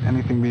why would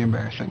anything be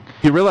embarrassing?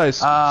 You realize,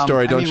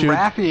 Story, don't you?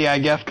 Raffi, I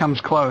guess,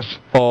 comes close.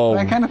 Oh,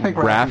 I kind of think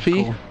Raffi's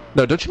Raffi? cool.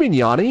 No, don't you mean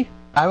Yanni?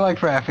 I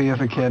liked Raffi as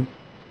a kid.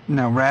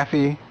 No,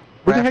 Raffi.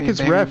 Who the heck is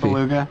Baby Raffi?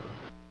 Beluga.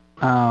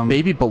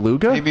 Baby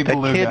Beluga? Baby The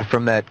Beluga. kid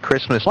from that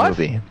Christmas What?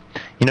 movie.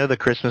 You know the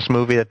Christmas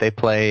movie that they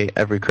play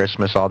every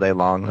Christmas all day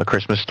long, A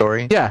Christmas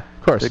Story? Yeah,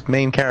 of course. The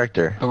main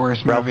character. The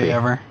worst Ralphie. movie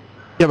ever.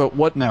 Yeah, but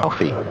what? No.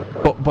 Ralphie.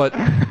 But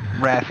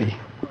Raffi.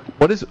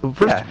 what is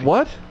first? Yeah.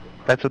 What?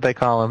 That's what they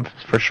call him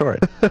for short.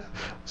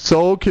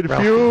 So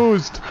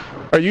confused.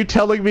 Are you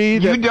telling me You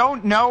that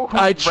don't know who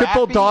I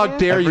triple Raffi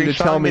dare is? you Every to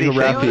tell song me that who he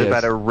sings Raffi is is?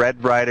 about a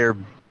Red Ryder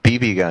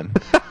BB gun.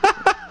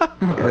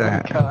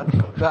 Oh,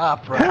 God,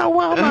 stop, Raffi. I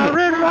want my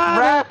Red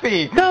Ryder.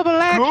 Raffi. Double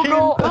action.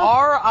 Google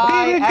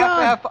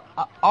R-I-F-F.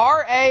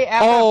 R-A-F-F-I.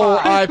 Oh,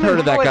 I've heard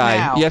of that Google it guy.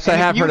 now. Yes, I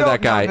And if have you heard of don't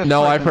that guy. know this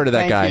No, I've person, heard of that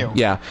thank guy. you.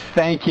 Yeah.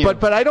 Thank you.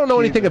 But I don't know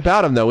anything Jesus.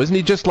 about him though. Isn't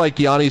he just like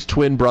Yanni's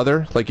twin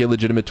brother, like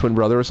illegitimate twin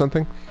brother or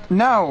something?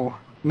 No,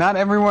 not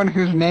everyone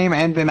whose name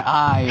ends in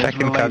I is Second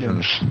related.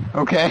 cousins.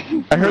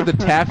 Okay? I heard that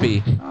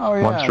Taffy Oh,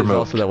 yeah. Once is removed.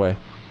 also that way.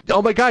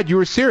 Oh my God, you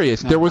were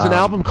serious. There was an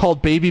album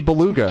called Baby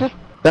Beluga.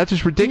 That's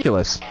just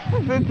ridiculous.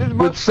 It's his With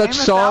most such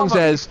famous songs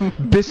album. as Was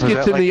Biscuits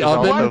that in like the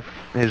Oven. also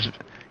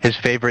his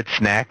favorite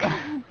snack?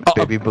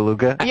 Baby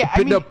Beluga. Yeah, I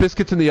Putting mean, up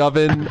biscuits in the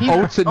oven,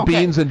 oats and okay.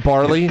 beans and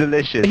barley. It's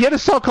delicious. He had a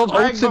song called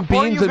Greg, Oats and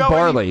before Beans you and go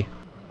Barley.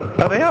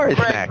 Oh, they are a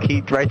Greg, snack.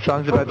 He writes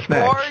songs about Before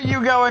snacks.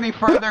 you go any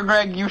further,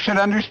 Greg, you should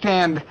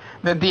understand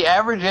that the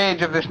average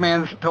age of this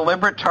man's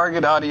deliberate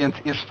target audience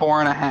is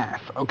 4.5,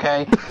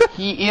 okay?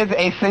 He is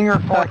a singer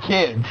for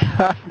kids.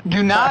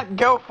 Do not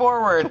go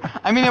forward.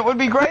 I mean, it would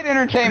be great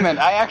entertainment.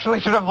 I actually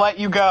should have let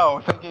you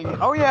go, thinking,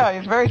 oh yeah,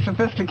 he's very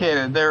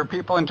sophisticated. There are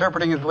people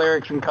interpreting his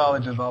lyrics in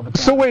colleges all the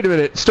time. So wait a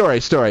minute.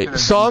 Story.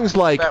 Songs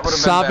like That would've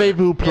been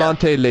Savez-vous better.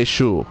 planter les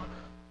choux?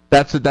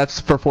 That's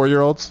for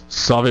 4-year-olds?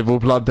 Savez-vous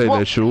planter Well,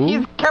 les choux?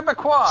 he's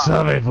Quebecois.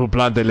 Savez-vous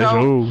planter les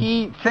So choux?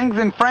 he sings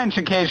in French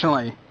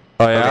occasionally.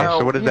 Oh, Okay, yeah?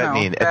 so what does you that know,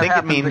 mean? that I think it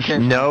happens means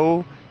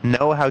occasionally.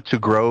 know how to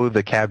grow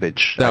the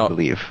cabbage, No. I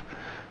believe.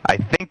 I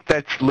think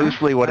that's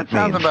loosely what That it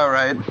means. sounds about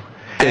right.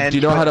 Yeah, do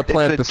you know how to it's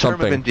plant a the term of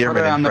something? endearment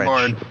Put it on in the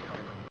French. board.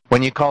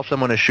 When you call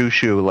someone a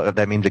shoo-shoo,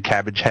 that means a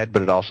cabbage head,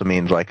 but it also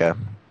means like a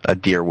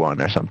dear one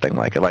or something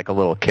like it. Like a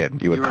little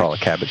kid, you would call a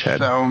cabbage head.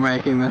 So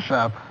making this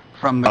up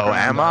from the Oh, ground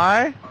am up.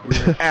 I?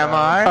 Am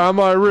I? Am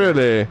I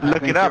really? Look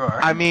think it up. you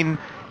are. I mean,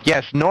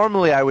 yes,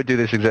 normally I would do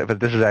this, but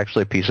this is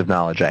actually a piece of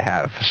knowledge I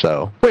have,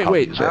 so... Wait. I'll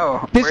use it.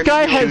 Oh, This where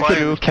guy did you has acquire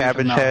the- this piece of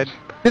Cabbage head. knowledge?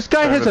 This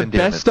guy Term has of a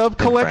endearment best of in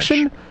French.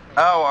 collection?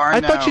 Oh, I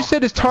know. thought you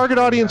said his target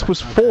audience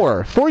was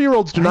 4.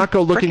 4-year-olds do not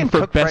go looking Frickin' for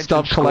took best French in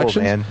of school,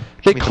 collections. man.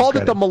 They Give me some called it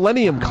the credit.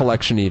 Millennium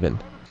Collection even.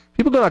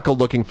 People do not go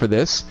looking for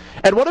this.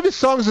 And one of his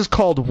songs is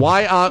called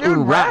Why a Dude,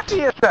 un rat.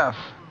 raffia stuff.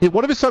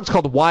 One of his songs is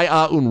called Why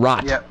a un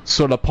rat Yep.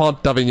 sur le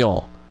pont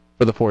d'Avignon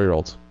for the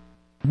 4-year-olds.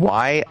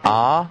 Why,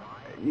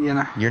 You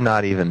know. You're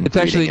not even It's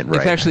actually reading it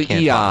right. it's actually I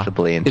can't Ia.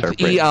 possibly interpret.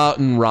 It's Ia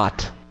un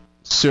rat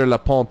sur le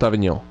pont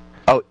d'Avignon.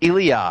 Oh,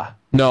 Ilia.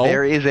 No.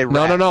 There is a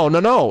rat.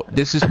 No.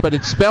 This is but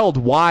it's spelled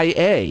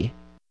Y-A.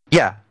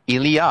 Yeah,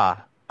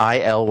 Ilia.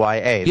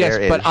 I-L-Y-A. Yes,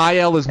 there but is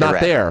IL is a not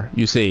rat. there,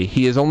 you see.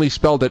 He has only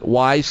spelled it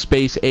Y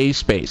space A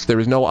space. There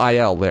is no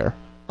IL there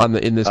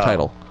in this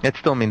title. It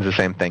still means the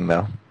same thing,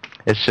 though.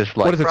 It's just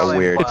like What is it? a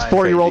weird, It's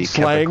 4-year-old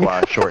crazy slang.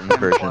 Quebecois shortened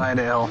version. Implied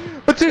ill.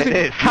 But seriously,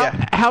 It is,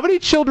 yeah. how many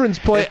children's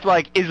play... It's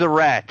like, is a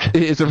rat.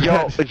 Is a Yo,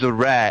 rat. it's a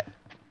rat.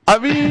 I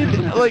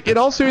mean, like, in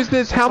all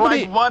seriousness, how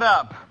many... Like, what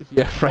up?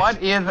 Yeah, right.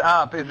 What is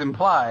up is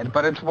implied,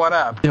 but it's what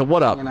up. Yeah,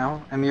 what up? You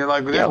know? And you're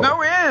like, there's Yeah.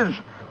 no is!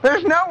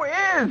 There's no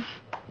is!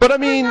 But I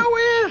mean, There's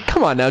no is!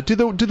 come on now. Do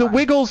the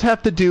Wiggles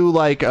have to do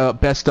like a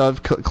best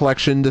of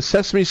collection? Does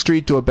Sesame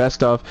Street do a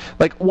best of?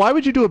 Like, why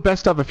would you do a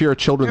best of if you're a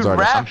children's Dude,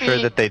 artist? I'm sure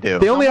that they do.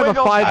 They only have a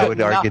Wiggles 5. I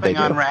would argue they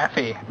nothing do. on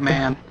Raffi,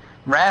 man.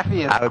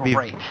 Raffi is I would be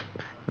great.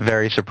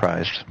 very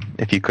surprised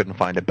if you couldn't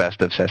find a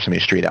best of Sesame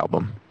Street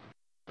album.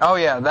 Oh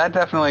yeah, that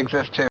definitely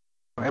exists too.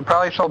 It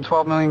probably sold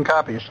 12 million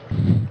copies.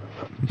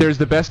 There's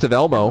the best of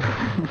Elmo,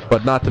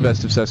 but not the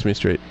best of Sesame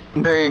Street.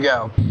 There you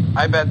go.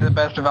 I bet the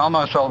best of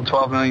Elmo sold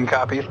 12 million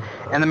copies.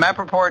 And the Map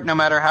Report, no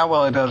matter how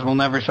well it does, will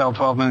never sell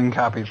 12 million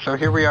copies. So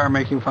here we are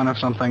making fun of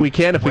something. We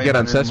can if we way get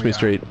on better than Sesame we are.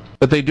 Street.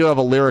 But they do have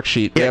a lyric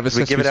sheet. They Yeah, have a 'cause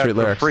we give Sesame it out Street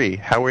for lyrics. free.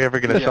 How are we ever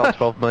going to sell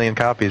 12 million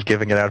copies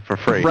giving it out for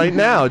free? Right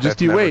now, just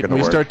That's you never wait. gonna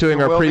We work. start doing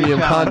It our will be premium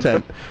challenging.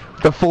 content.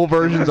 The full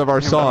versions of our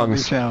It will be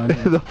songs.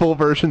 challenging. The full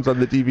versions on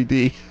the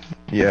DVD.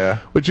 Yeah.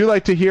 Would you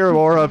like to hear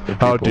more of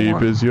How people Deep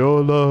want. Is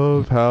Your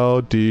Love?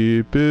 How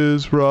deep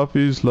is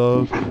Rafi's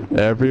love?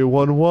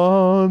 Everyone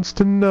wants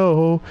to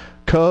know.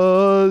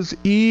 'Cause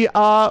il y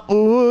a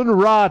un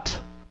rat,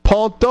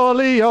 Pont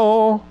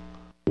d'Orléans.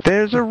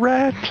 There's a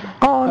rat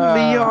on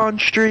Leon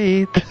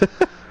Street,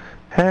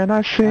 and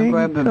I sing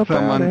glad that about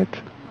someone- it.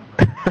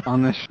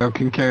 On this show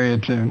can carry a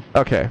tune.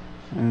 Okay.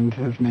 And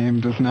his name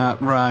does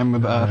not rhyme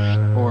with us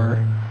or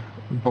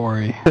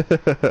Bori.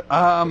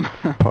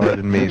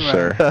 Pardon me,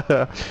 sir.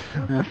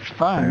 That's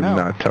fine. I'm No.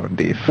 not tone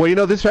deaf. Well, you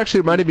know, this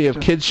actually reminded me of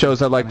kids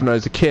shows I liked when I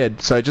was a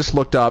kid, so I just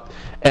looked up,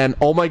 and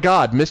oh my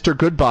god, Mr.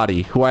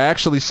 Goodbody, who I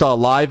actually saw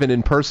live and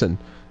in person,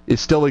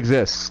 still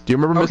exists. Do you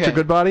remember Okay. Mr.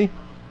 Goodbody?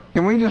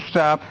 Can we just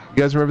stop?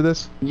 You guys remember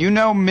this? You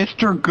know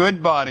Mr.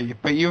 Goodbody,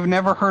 but you've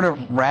never heard of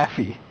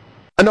Raffi.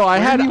 No, I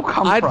Where had. did you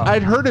come from?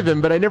 I'd heard of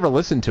him, but I never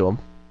listened to him.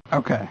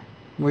 Okay.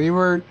 Well, you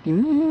were...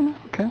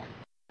 okay.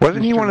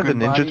 Wasn't he Mr. one of the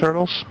Goodbody? Ninja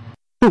Turtles?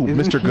 Who,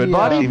 Isn't Mr. he,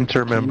 Goodbody? I seem to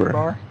remember. Candy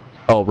Bar?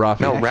 Oh, Rafi.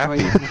 No, Actually,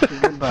 Raffi.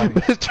 Mr. Goodbody.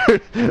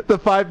 Mr. The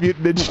 5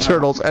 Mutant Ninja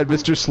Turtles and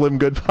Mr. Slim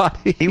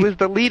Goodbody. He was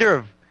the leader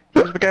of... He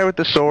was the guy with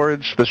the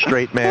swords, the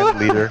straight man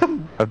leader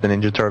of the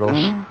Ninja Turtles.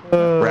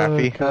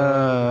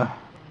 Raffi.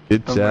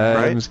 Good Right?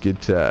 times,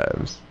 good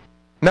times.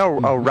 No,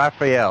 oh,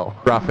 Raphael.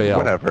 Raphael.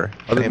 Whatever.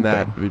 Other Same than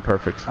that, thing. it'd be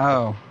perfect.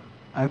 Oh.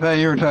 I thought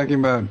you were talking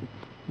about...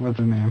 What's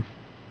his name?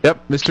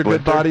 Yep, Mr.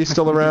 Goodbody's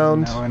still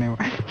around. No, anyway.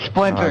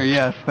 Splinter,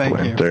 yes, thank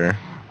you. Splinter.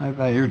 I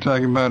thought you were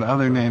talking about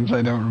other names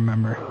I don't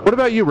remember. What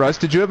about you, Russ?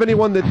 Did you have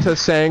anyone that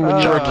sang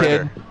when you were a John kid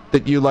Ritter.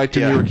 that you liked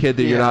when you were a kid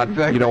that you're not,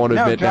 exactly. you don't want to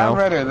no, admit John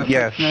now? Ritter, the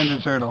Yes. Sixth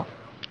Ninja Turtle.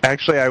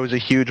 Actually, I was a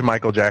huge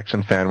Michael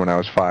Jackson fan when I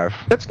was 5,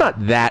 That's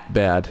not that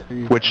bad.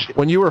 which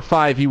When you were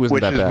 5, he wasn't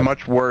which that is bad.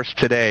 much worse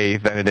today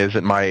than it is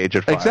at my age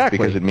of 5. Exactly.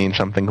 Because it means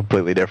something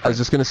completely different. I was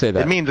just going to say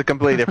that. It means a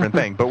completely different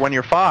thing. But when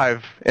you're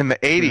 5 in the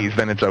 80s,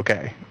 then it's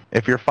okay.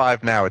 If you're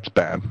 5 now, it's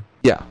bad.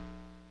 Yeah.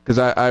 Because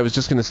I was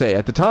just going to say,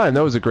 at the time,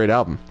 that was a great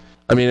album.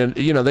 I mean,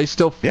 you know, they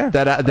still... Yeah.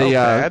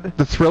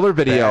 The Thriller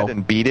video... Bad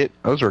and Beat It.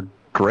 Those were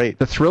great.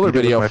 The Thriller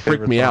video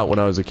freaked me song. out when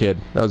I was a kid.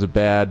 That was a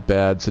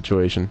bad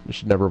situation. You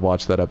should never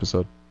watch that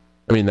episode.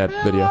 I mean, that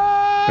video.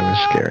 It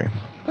was scary.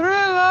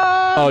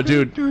 Oh,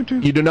 dude,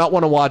 you do not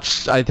want to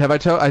watch... I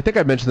think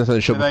I mentioned this on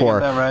the show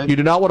before. Get that right? You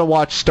do not want to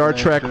watch Star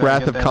Trek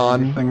Wrath of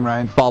Khan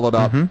right? followed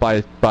up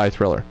by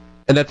Thriller.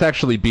 And that's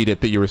actually Beat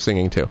It that you were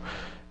singing to.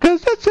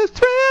 Because it's a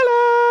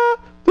thriller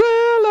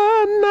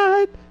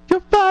night. You're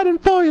fighting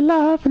for your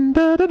life and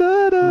No,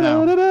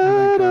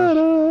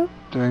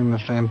 doing the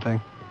same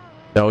thing.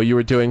 No, you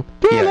were doing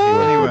Yeah,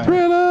 anyway.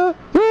 thriller.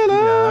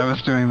 Yeah, I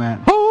was doing that.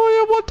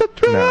 Oh, you want the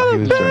thriller? No, he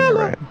was doing it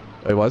right.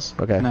 It was?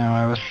 Okay. No,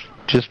 I was...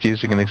 Just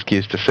using an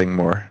excuse to sing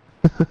more.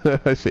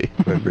 I see.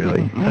 But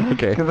really.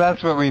 Okay. Because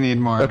that's what we need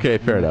more. Okay,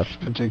 fair in enough. this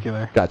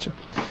particular Gotcha.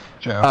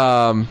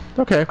 show.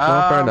 Okay,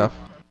 well, fair enough.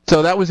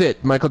 So that was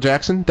it, Michael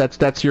Jackson.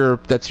 That's your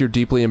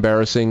deeply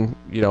embarrassing,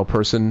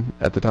 person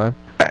at the time.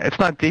 It's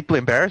not deeply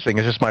embarrassing.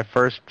 It's just my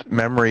first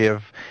memory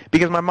of...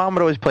 Because my mom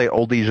would always play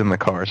oldies in the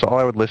car, so all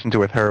I would listen to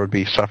with her would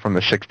be stuff from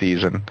the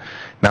 60s, and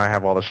now I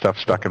have all this stuff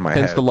stuck in my head.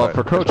 Hence the love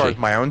for Croce. As far as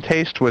my own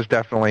taste was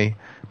definitely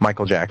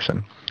Michael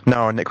Jackson.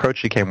 No, Nick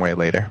Croce came way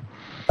later.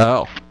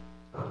 Oh.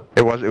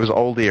 It was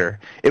oldier.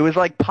 It was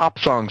like pop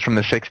songs from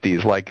the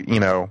 60s, like,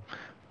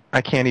 I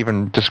can't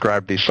even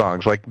describe these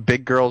songs. Like,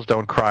 Big Girls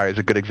Don't Cry is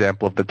a good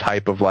example of the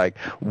type of, like,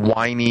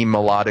 whiny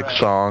melodic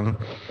song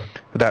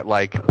that,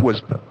 like,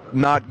 was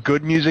not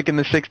good music in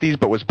the 60s,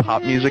 but was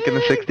pop music in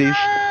the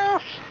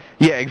 60s.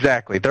 Yeah,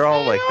 exactly. They're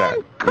all like that.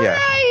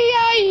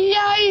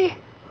 Yeah.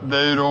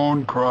 They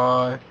don't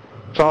cry.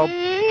 It's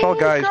all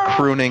guys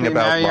crooning See,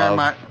 about now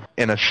love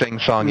in a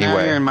sing-songy Now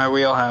way. you're in my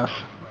wheelhouse.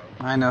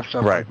 I know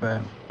stuff Right. like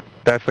that.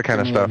 That's the kind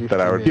of stuff that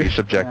I would be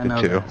subjected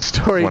to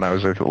Story. when I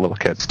was a little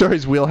kid.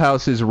 Story's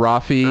wheelhouse is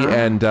Rafi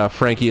and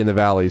Frankie in the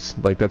Valleys.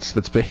 Like that's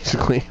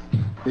basically.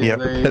 Yep.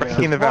 There you go.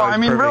 Frankie in the Well, Valley I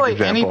is mean, a perfect really,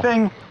 example.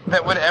 anything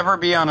that would ever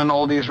be on an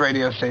oldies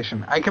radio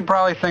station. I could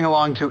probably sing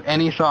along to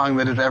any song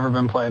that has ever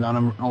been played on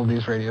an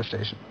oldies radio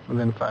station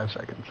within 5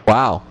 seconds.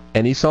 Wow.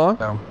 Any song?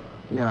 So,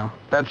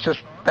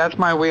 that's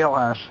my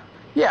wheelhouse.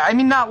 Yeah, I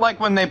mean, not like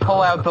when they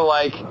pull out the,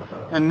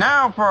 and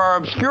now for our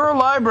obscure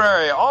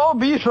library, all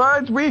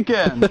B-sides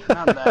weekend.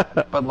 Not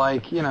that, but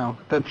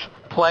that's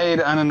played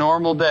on a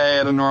normal day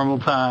at a normal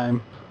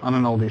time on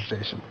an oldies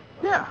station.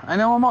 Yeah, I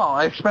know them all.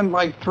 I spent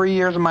 3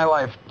 years of my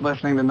life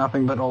listening to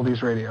nothing but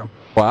oldies radio.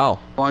 Wow.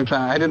 Long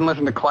time. I didn't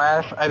listen to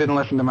class. I didn't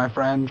listen to my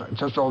friends.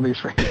 Just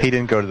oldies radio. He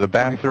didn't go to the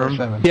bathroom.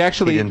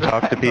 24/7. He Didn't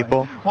talk to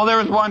people. Well, there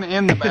was one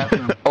in the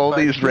bathroom.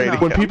 Oldies radio.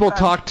 When people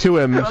talked to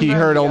him, he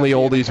heard only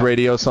oldies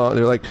radio songs.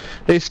 They're like,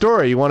 "Hey,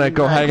 Story, you want to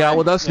go hang out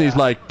with us?" And he's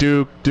like,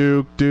 "Duke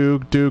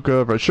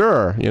over."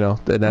 Sure, and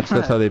that's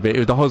how they.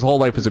 His whole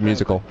life was a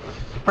musical.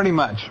 Pretty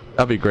much.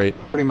 That'd be great.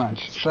 Pretty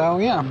much. So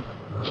yeah.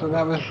 So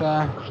that was.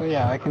 So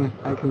yeah, I can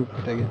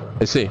dig it.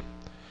 I see.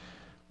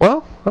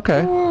 Well,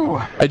 okay.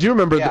 Ooh. I do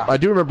remember. Yeah. I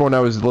do remember when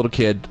I was a little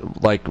kid,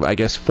 I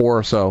guess 4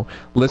 or so,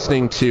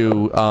 listening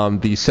to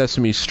the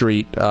Sesame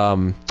Street.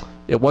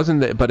 It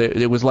wasn't, but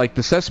it was like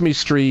the Sesame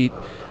Street.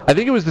 I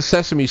think it was the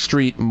Sesame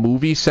Street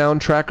movie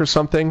soundtrack or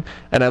something,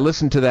 and I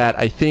listened to that.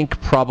 I think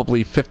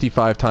probably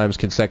 55 times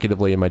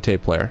consecutively in my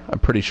tape player. I'm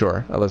pretty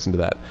sure I listened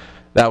to that.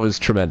 That was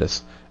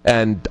tremendous.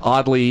 And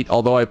oddly,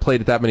 although I played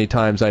it that many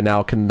times, I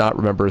now cannot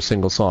remember a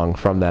single song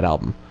from that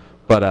album.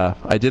 But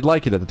I did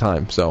like it at the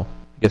time, so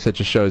I guess it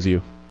just shows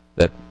you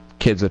that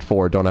kids at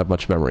 4 don't have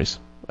much memories,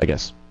 I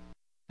guess.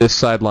 This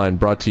sideline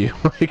brought to you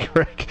by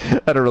Greg.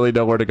 I don't really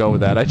know where to go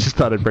with that. I just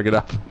thought I'd bring it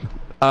up.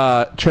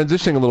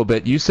 Transitioning a little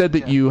bit, you said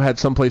that you had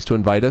some place to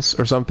invite us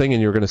or something,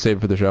 and you were going to save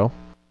it for the show?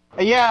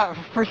 Yeah,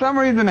 for some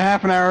reason,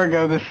 half an hour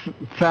ago, this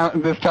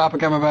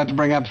topic I'm about to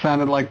bring up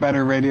sounded like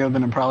better radio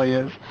than it probably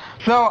is.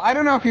 So I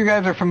don't know if you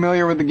guys are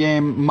familiar with the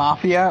game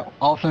Mafia,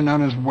 also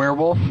known as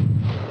Werewolf.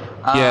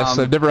 Yes,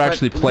 I've never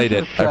actually played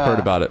it. I've heard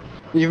about it.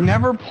 You've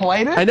never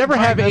played it? I never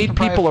have 8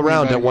 people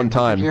around at one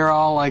time. You're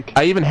all like...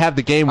 I even have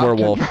the game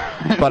Werewolf,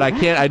 but I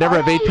never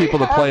have 8 people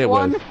to play it with.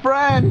 one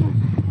friend.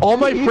 All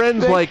my He's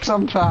friends, sick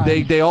sometimes.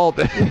 they all...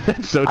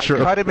 That's so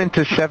true. I cut him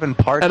into 7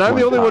 parts. And I'm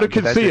the only one who time,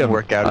 can but see that didn't him.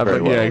 work out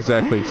very well. Yeah,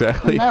 exactly.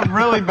 That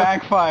really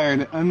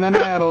backfired, and then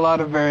I had a lot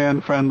of very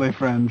unfriendly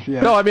friends.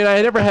 Yeah. No, I mean,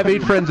 I never have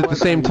 8 friends at the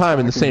same time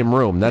in the same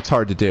room. That's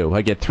hard to do.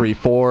 I get 3,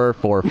 4,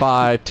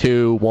 5,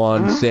 2,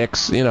 1,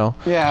 6,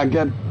 Yeah,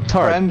 get It's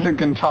hard. friends who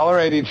can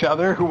tolerate each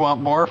other, who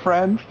want more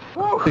friends.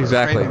 Woo,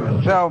 Exactly.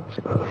 craziness.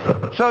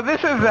 So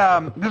this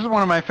is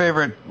one of my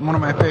favorite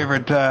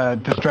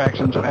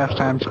distractions,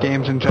 pastimes,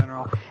 games in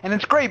general, and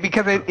it's great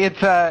because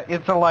it's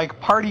a like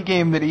party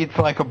game that eats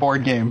like a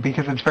board game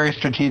because it's very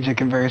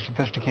strategic and very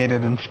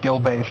sophisticated and skill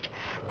based,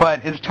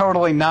 but it's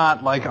totally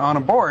not like on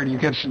a board. You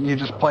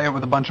just play it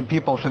with a bunch of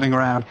people sitting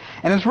around,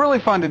 and it's really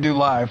fun to do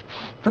live.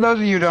 For those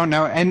of you who don't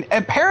know, and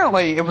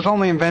apparently it was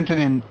only invented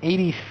in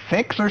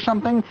 '86 or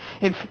something.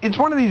 It's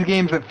one of these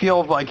games that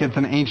feels like it's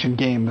an ancient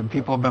game that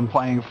people have been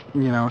playing,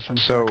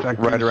 since. So Chuck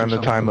right Norris or around the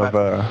something, time but-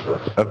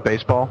 of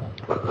baseball,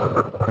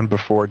 and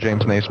before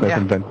James Naismith Yeah.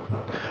 invented.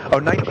 Oh,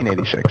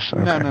 1986.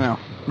 Okay. No.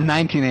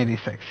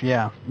 1986.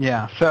 Yeah.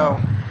 So,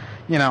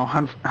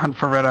 Hunt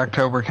for Red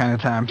October kind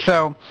of time.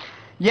 So,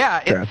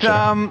 yeah, it's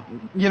Gotcha.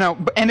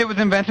 and it was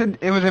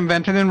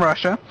invented in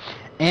Russia.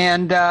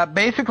 And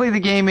basically the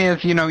game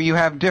is, you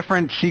have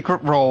different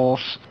secret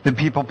roles that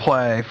people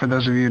play, for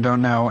those of you who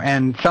don't know.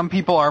 And some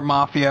people are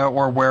mafia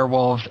or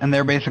werewolves, and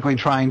they're basically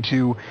trying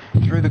to,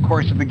 through the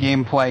course of the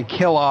gameplay,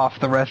 kill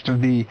off the rest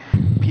of the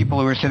people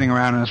who are sitting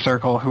around in a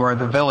circle who are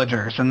the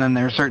villagers. And then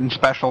there's certain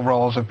special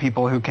roles of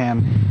people who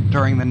can,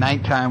 during the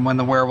nighttime when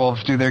the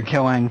werewolves do their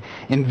killing,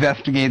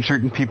 investigate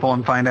certain people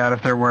and find out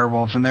if they're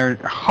werewolves. And there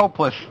are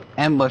hopeless,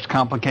 endless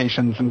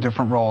complications and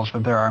different roles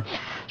that there are.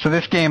 So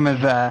this game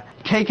has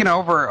taken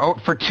over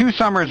for 2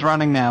 summers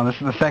running now. This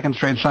is the second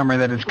straight summer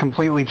that it's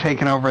completely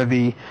taken over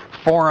the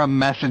forum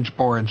message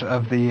boards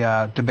of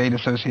the debate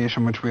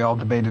association, which we all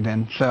debated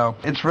in. So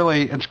it's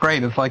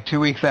great. It's like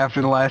 2 weeks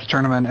after the last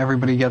tournament,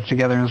 everybody gets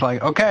together and is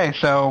like, okay,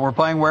 so we're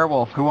playing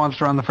Werewolf. Who wants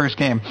to run the first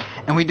game?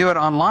 And we do it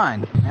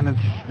online, and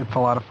it's a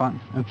lot of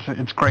fun.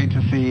 It's great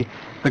to see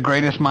the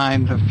greatest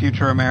minds of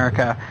future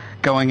America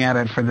going at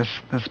it for this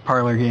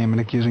parlor game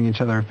and accusing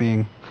each other of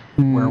being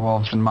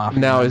werewolves and mafia.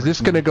 Now, is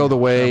this going to go the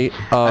way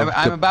of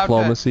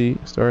diplomacy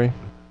story?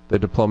 The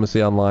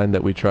diplomacy online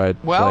that we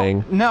tried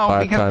playing no,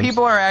 5 because times?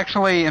 people are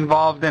actually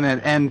involved in it,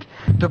 and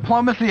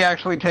diplomacy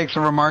actually takes a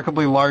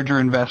remarkably larger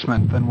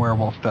investment than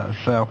Werewolf does.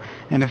 So,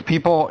 and if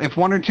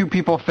 1 or 2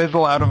 people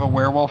fizzle out of a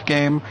Werewolf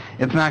game,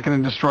 it's not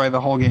going to destroy the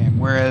whole game.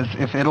 Whereas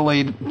if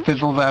Italy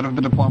fizzles out of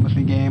the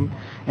diplomacy game,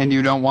 and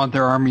you don't want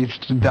their armies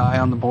to die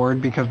on the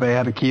board because they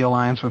had a key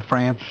alliance with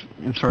France,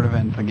 it sort of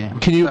ends the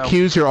game. Can you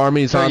accuse your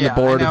armies on the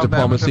board of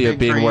diplomacy of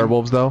being dream.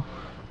 Werewolves, though?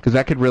 Because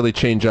that could really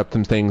change up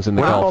some things in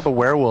the What if all Gulf. the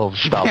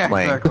werewolves stop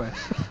playing? Exactly.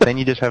 Then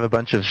you just have a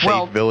bunch of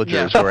safe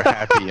villagers who are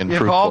happy and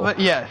fruitful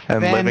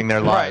and living their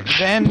lives.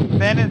 Right.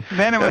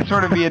 Then it would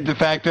sort of be a de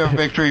facto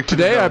victory for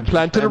Today I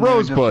planted a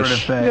rose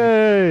bush.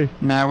 Yay!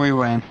 Now we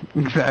win.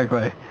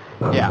 Exactly.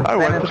 Yeah. I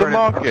went to the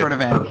market. Sort of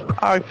ends.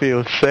 I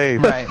feel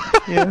safe. Right.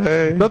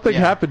 Yay. Nothing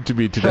happened to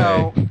me today.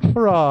 So,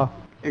 Hurrah!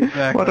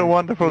 Exactly. What a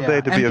wonderful day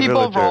to be a villager.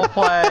 And people role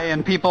play,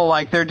 and people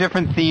there are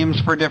different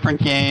themes for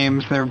different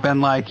games. There have been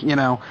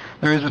there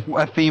was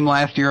a theme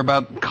last year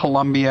about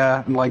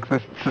Colombia, like the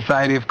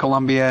Society of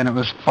Colombia, and it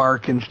was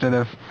FARC instead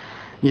of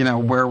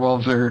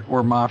werewolves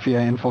or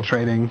mafia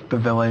infiltrating the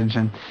village,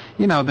 and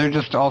they're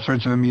just all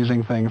sorts of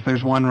amusing things.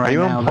 There's one right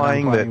now. Are you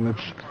implying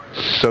that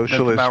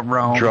socialist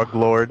drug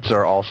lords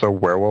are also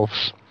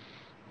werewolves?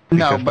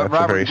 No, because but that's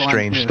Robert a very Blunt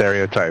strange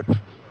stereotype.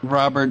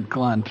 Robert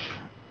Glunt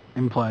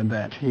implied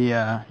that he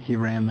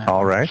ran that.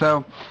 All right.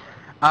 So,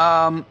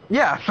 so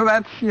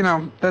that's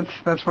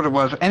that's what it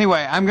was.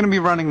 Anyway, I'm going to be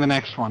running the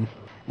next one,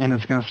 and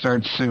it's going to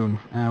start soon.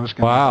 And I was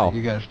going to invite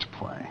you guys to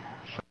play.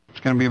 So it's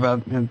going to be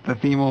about the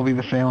theme will be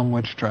the Salem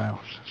witch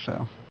trials.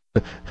 So.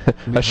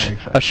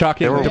 A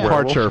shocking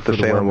departure for the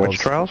Salem werewolves. witch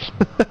trials.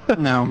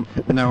 No.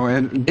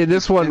 In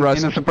this one,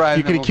 Russ,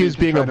 you could accuse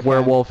being a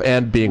werewolf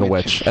and being a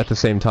witch at the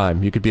same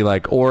time. You could be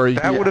like, or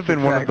that would have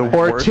been one of the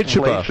worst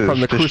Tituba places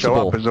from the to Crucible.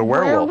 show up as a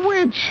werewolf.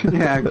 Witch.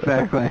 Yeah,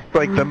 exactly.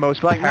 Like the most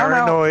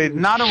paranoid,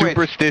 not a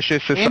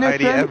superstitious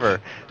society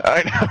ever.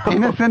 I know.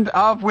 Innocent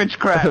of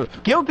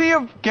witchcraft. Guilty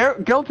of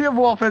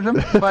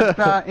wolfism,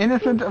 but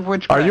innocent of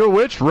witchcraft. Are you a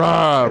witch?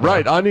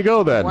 Right, on you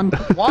go then.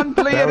 One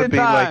plea at a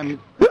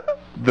time.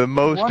 The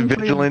most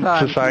vigilant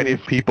society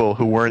of people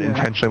who weren't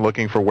intentionally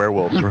looking for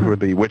werewolves were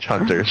the witch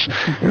hunters.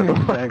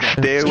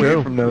 Stay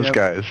away from those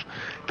guys.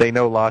 They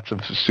know lots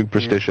of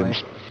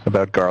superstitions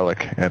about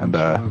garlic and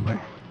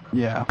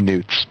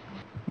newts,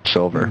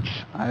 silver.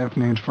 I have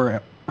newt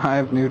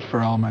for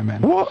all my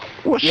men. What?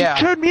 Well, she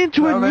turned me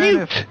into a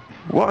newt.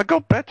 Well, I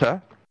got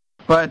better.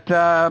 But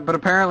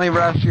apparently,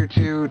 Russ, you're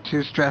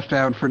too stressed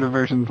out for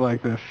diversions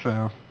like this,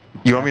 so.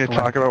 You want me to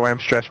talk about why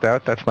I'm stressed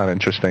out? That's not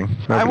interesting.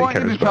 Nobody I want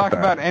cares you to talk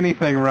about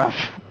anything, Russ.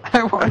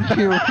 I want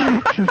you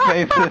to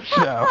save this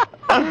show.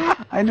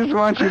 I just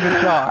want you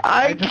to talk.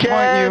 I just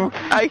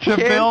want you to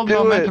build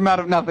momentum out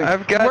of nothing.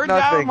 I've got We're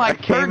nothing. down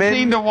like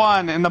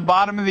 13-1 in the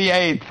bottom of the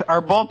 8th.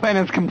 Our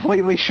bullpen is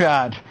completely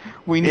shot.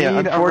 We need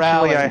a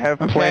rally. Unfortunately, I have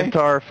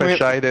plantar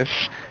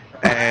fasciitis,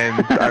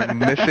 and I'm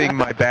missing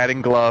my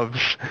batting gloves,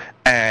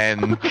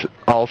 and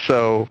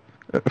also,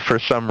 for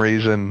some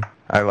reason,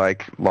 I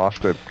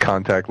lost a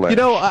contact lens.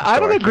 I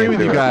don't agree with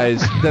you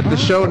guys that the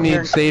show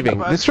needs saving.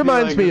 This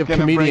reminds me of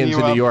comedians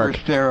in New York.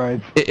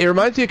 It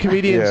reminds me of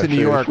comedians in New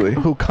York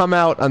who come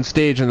out on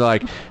stage and they're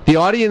like, the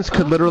audience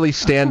could literally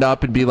stand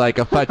up and be like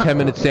a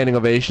 10-minute standing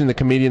ovation. The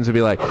comedians would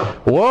be like,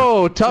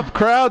 whoa, tough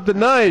crowd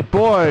tonight,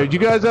 boy. You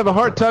guys have a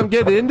hard time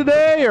getting in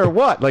today or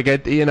what?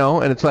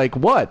 And it's like,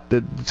 what?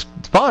 It's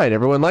fine.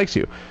 Everyone likes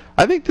you.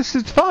 I think this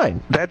is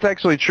fine. That's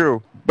actually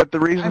true. But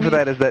the reason for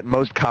that is that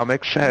most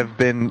comics have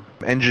been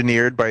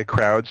engineered by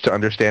crowds to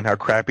understand how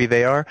crappy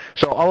they are.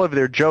 So all of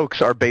their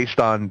jokes are based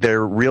on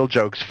their real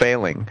jokes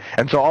failing.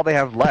 And so all they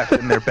have left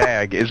in their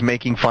bag is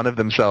making fun of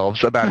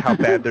themselves about how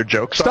bad their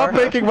jokes are. Stop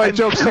making my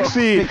jokes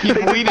succeed. They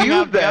keep weeding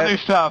out the other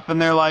stuff,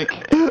 and they're like,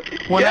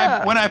 when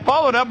I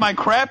followed up my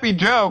crappy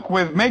joke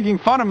with making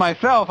fun of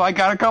myself, I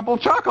got a couple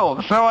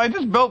chuckles. So I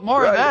just built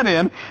more of that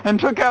in and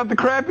took out the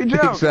crappy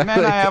joke. Exactly. And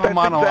then I have a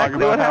monologue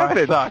exactly about how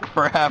happened. I suck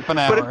for half an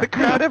hour. But if the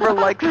crowd ever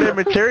likes their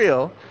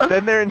material,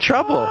 then they're in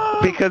trouble.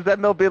 Because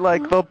then they'll be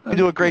like, they'll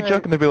do a great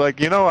joke and they'll be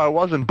like, I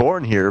wasn't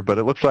born here, but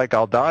it looks like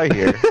I'll die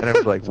here. And I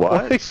was like,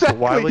 what? Exactly.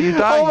 Why will you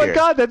die Oh my here?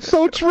 God, that's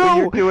so true.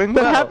 You're doing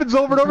that well. happens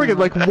over and over again.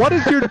 Like, what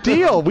is your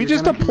deal? We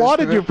just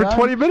applauded you for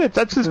 20 minutes.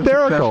 That's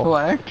hysterical. Successful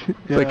act.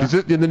 Yeah. Like, is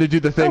it? And then they do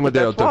the thing with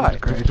but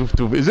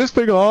that's is this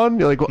thing on?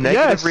 You're like, well,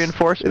 Negative yes,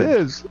 reinforcement. It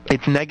is.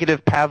 It's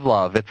negative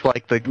Pavlov. It's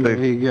like There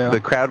you go. the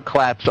crowd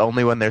claps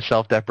only when they're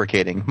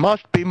self-deprecating.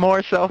 Must be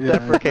more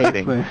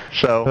self-deprecating. Yeah,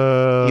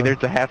 So either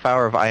it's a half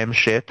hour of I am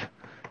shit,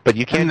 but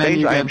you can't And then base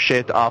you I get- am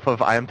shit off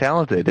of I am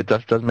talented. It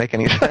just doesn't make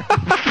any sense.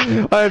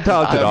 I am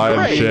talented. I am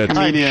great. shit.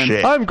 Comedian. I'm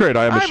shit. I'm great.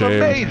 I am I'm ashamed.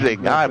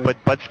 amazing.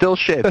 But still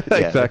shit. Yeah,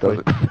 Exactly.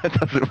 That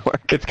doesn't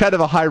work. It's kind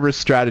of a high-risk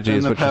strategy, And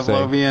is the what you're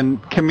saying.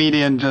 Pavlovian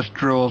comedian just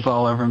drools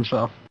all over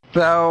himself.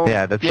 So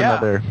Yeah, that's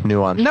another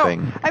nuanced No,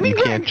 thing. I mean,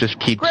 you can't Greg- just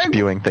keep Greg-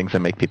 spewing things that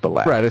make people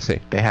laugh. Right, I see.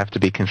 They have to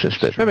be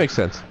consistent. That makes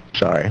sense.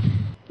 Sorry.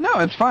 No,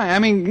 it's fine. I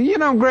mean,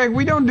 Greg,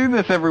 we don't do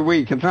this every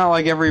week. It's not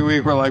like every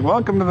week we're like,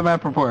 welcome to the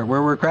Map Report,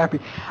 where we're crappy.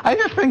 I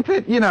just think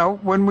that,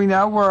 when we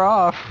know we're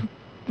off...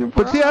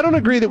 But see, I don't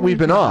agree that we've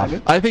been off.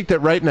 I think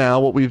that right now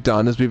what we've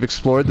done is we've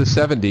explored the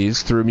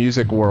 70s through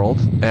Music World,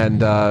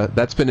 and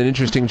that's been an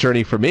interesting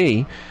journey for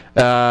me.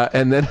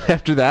 And then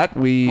after that,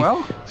 we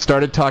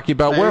started talking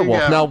about there you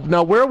Werewolf. go.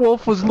 Now,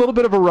 Werewolf was a little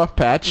bit of a rough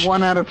patch.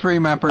 1 out of 3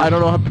 members. I don't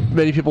know how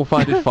many people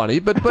find it funny,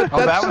 but Oh,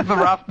 that was the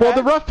rough patch? Well,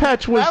 the rough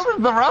patch was... That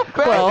was the rough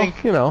patch?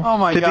 Well, Oh,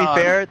 my To God.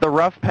 be fair, the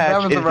rough That patch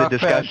was is the the rough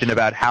discussion patch.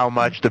 about how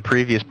much the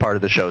previous part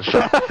of the show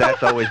sucked.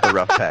 That's always the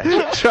rough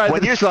patch. Trying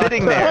When to you're decide.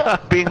 sitting there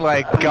being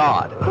like,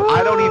 God,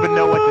 I don't even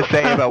know what to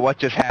say about what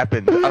just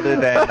happened other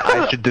than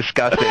I should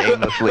discuss it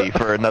aimlessly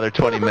for another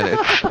 20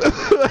 minutes.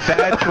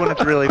 That's when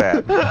it's really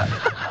bad.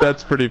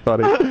 That's pretty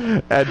funny.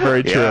 And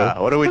very true. Yeah,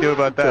 what do we do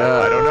about that?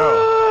 I don't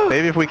know.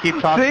 Maybe if we keep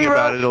talking See, about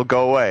Russ, it, it'll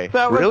go away.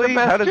 That was Really? the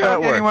best How does joke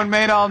that work? anyone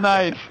made all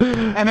night.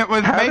 And it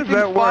was How does making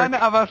that fun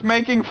work? of us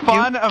making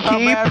fun of how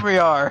keep- bad we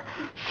are.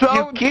 So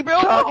you keep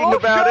build a talking whole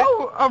about it,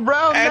 show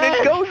around and that.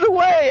 it goes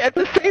away at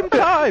the same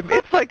time.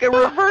 It's like a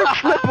reverse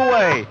slip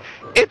away.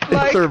 It's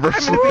like, a I'm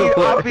reverse going to be slip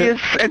an away.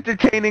 obvious,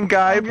 entertaining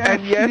guy, I'm gonna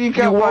and yet sneak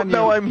you up won't on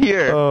know you. I'm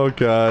here. Oh,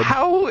 God.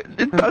 How?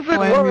 It doesn't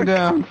Slam you work.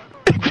 down.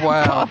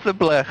 Wow.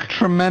 Possibly.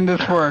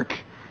 Tremendous work.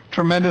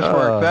 Tremendous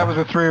work. That was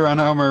a 3-run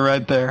homer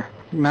right there.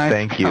 Nice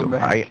Thank you.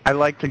 comeback. I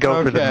like to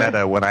go for the Okay.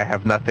 meta when I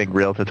have nothing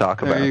real to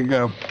talk about. There you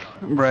go.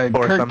 Right.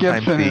 Or Kirk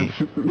sometimes Gibson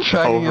the is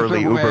chugging his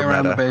overly way uber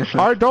around the meta. bases,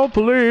 I don't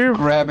believe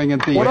grabbing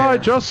at the what air, I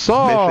just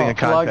saw. Missing a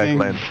contact Plugging.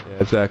 lens. Yeah,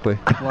 exactly.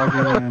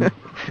 plugging in.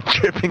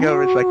 Tripping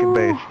over second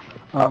base.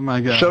 Oh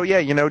my God. So yeah,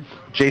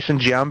 Jason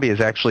Giambi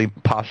is actually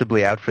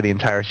possibly out for the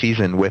entire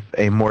season with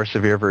a more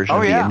severe version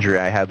of the injury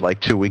I had like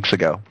 2 weeks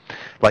ago.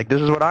 Like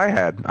this is what I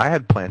had. I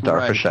had plantar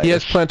Right. fasciitis. He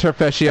has plantar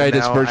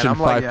fasciitis And version I'm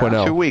like,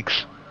 5.0. 2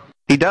 weeks.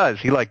 He does.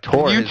 He like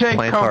tore Did you his take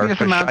plantar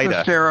copious amounts of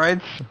fasciitis.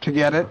 steroids to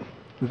get it?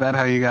 Is that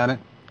how you got it?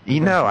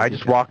 I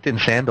just walked in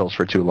sandals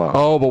for too long.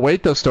 Oh, but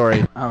wait, though,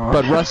 story. Oh.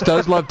 But Russ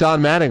does love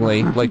Don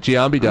Mattingly, like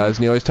Giambi does,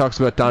 and he always talks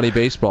about Donnie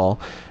Baseball.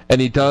 And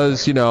he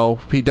does, he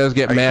does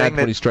get Are you mad saying when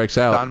that he strikes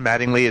out. Don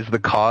Mattingly is the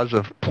cause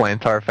of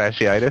plantar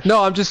fasciitis?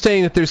 No, I'm just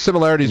saying that there's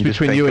similarities You just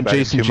between think you and about it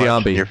Jason too much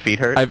and Giambi. your feet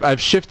hurt?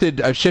 I've shifted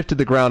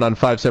the ground on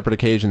 5 separate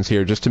occasions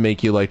here just to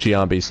make you like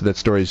Giambi, so that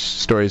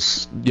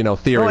stories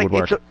theory Like,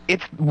 would work.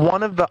 it's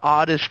one of the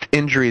oddest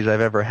injuries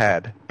I've ever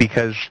had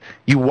because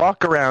you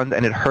walk around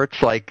and it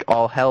hurts like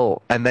all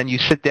hell, and then you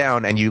sit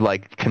down and you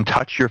like can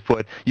touch your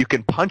foot, you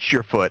can punch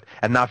your foot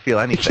and not feel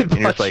anything, can and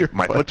you're just punch your like,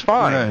 my foot. foot's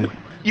fine. Right.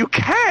 You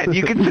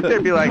can sit there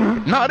and be like,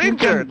 not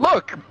injured.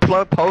 Look,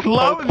 poke, Close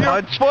your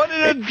punch. foot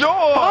in a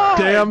door.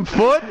 Damn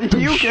foot!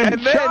 You can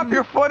And then chop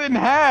your foot in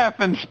half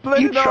and split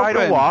you it try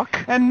open. to walk,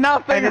 and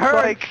nothing and it's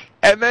hurts. like,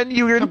 and then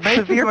you're in So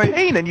severe basically-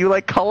 pain, and you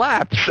like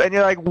collapse, and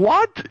you're like,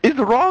 what is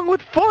wrong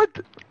with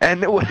foot?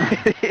 And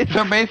it's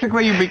So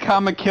basically, you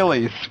become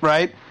Achilles,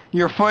 right?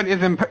 Your foot is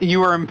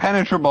you are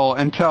impenetrable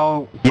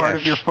until part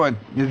of Yes. your foot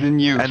is in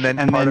use, and then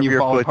part of you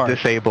your fall foot apart.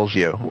 disables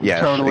you. Yes,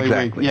 Totally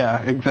exactly. weak.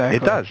 Yeah, exactly.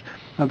 It does.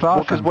 That's Well,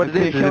 awesome. because what It's it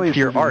the is Achilles it's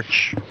your disease.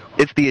 arch.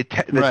 It's the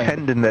Right.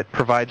 tendon that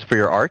provides for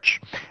your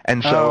arch.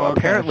 And so Oh, okay.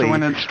 apparently, So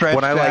when it's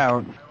stretched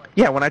out.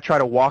 Yeah, when I try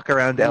to walk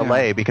around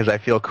LA because I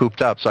feel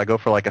cooped up, so I go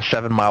for like a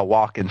 7-mile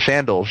walk in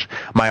sandals,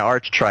 my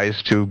arch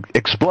tries to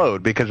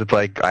explode because it's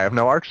like I have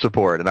no arch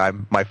support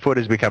and my foot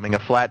is becoming a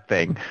flat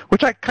thing,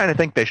 which I kind of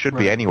think they should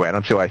be Right. anyway. I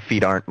don't see why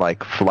feet aren't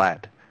like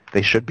flat.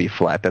 They should be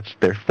flat.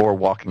 They're for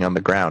walking on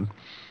the ground.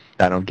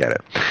 I don't get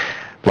it.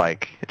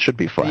 Like it should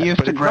be flat, They used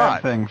but to it's grab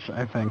not. things,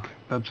 I think.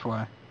 That's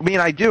why. I mean,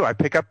 I do. I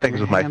pick up things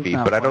Your with my hand's feet,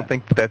 not but I don't flat.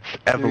 think that's you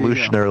go.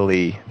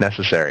 evolutionarily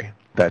necessary.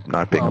 That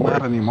not being Well, a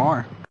not word.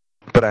 anymore.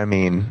 But I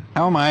mean,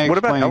 How am I What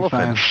about explaining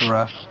elephants? science to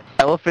Russ?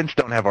 elephants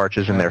don't have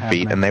arches in That's their feet,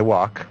 happening. and they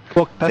walk.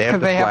 Well, That's They have 'cause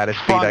the they have flattest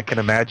feet I trunks can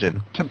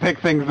imagine. to pick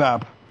things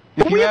up.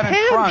 If But you we had have a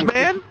hands, trunk,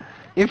 man.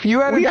 If you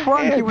had We a have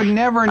trunk, hands. you would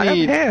never I have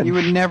need. hands. You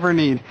would never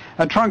need.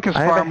 A trunk is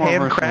I far have a more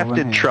versatile than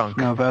handcrafted hands. trunk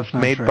No, that's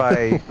not made true. by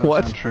That's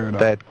What? not true at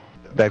all.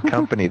 that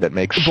company that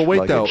makes. But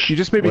wait, though, luggage. you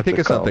just made me What's think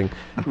it of called? something.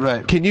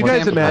 Right. Can you Well,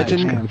 guys Samsonite, imagine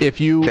yeah. if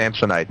you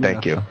Samsonite,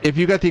 thank you. if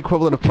you got the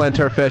equivalent of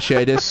plantar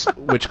fasciitis,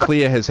 which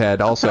Clea has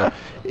had also?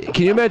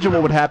 Can you imagine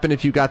what would happen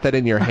if you got that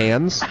in your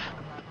hands?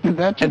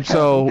 That just And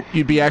so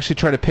you'd be actually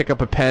trying to pick up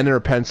a pen or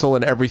a pencil,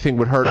 and everything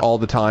would hurt all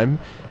the time.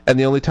 And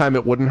the only time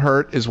it wouldn't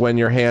hurt is when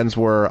your hands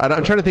were.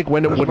 I'm trying to think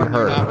when it happened wouldn't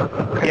when you're hurt.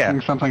 not picking Yeah,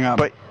 something up.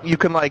 But you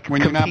can like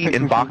When you're not compete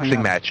in picking something boxing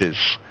up. matches.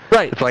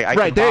 Right. It's like I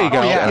Right, can there you box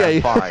go. and Yeah, I'm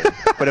yeah.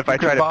 fine. But if I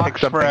try to box pick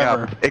something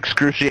forever. up,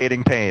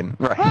 excruciating pain.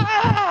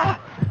 Right.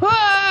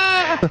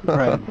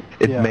 Right.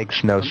 It Yeah.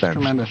 makes no That's sense.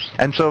 tremendous.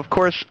 And so, of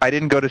course, I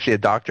didn't go to see a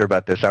doctor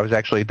about this. I was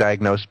actually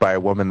diagnosed by a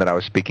woman that I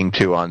was speaking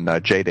to on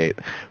JDate,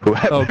 who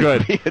happened Oh,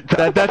 good. to be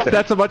a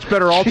That's a much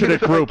better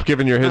alternate group,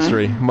 given your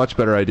history. Much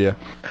better idea.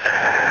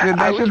 Dude,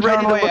 they I was should ready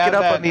to totally look it add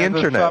up that on the as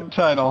internet. A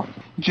subtitle.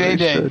 They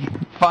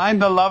JDate.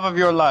 Find the love of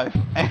your life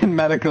and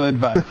medical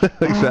advice.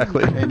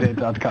 Exactly.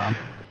 JDate.com.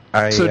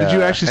 So did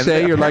you actually and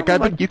say, you're like,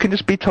 apparently, I've been- you can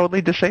just be totally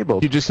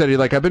disabled. You just said, you're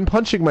like, I've been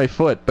punching my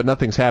foot, but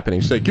nothing's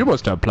happening. She's like, you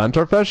must have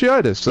plantar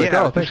fasciitis. She's like, I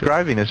oh, was thank you.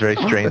 describing this very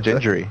strange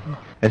injury.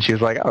 And she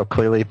was like, oh,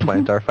 clearly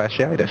plantar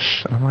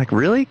fasciitis. And I'm like,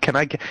 really? Can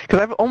I get... Because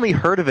I've only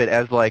heard of it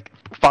as, like,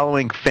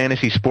 following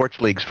fantasy sports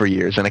leagues for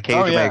years, and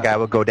occasionally yeah. a guy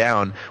will go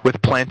down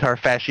with plantar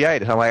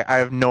fasciitis. I'm like, I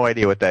have no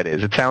idea what that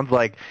is. It sounds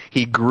like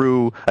he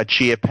grew a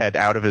chia pet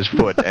out of his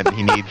foot, and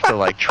he needs to,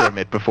 like, trim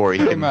it before he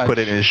can much. put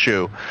it in his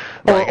shoe.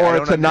 Or, Like, I or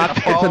don't it's a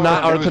understand.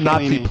 Nazi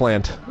Mussolini.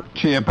 plant.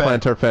 Chia pet.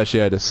 Plantar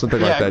fasciitis,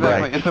 something Yeah, like that.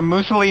 exactly. right. It's a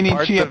Mussolini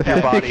Parts chia of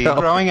your pet body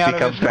growing out of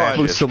become his foot.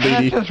 fascist.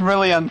 Mussolini. That's just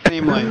really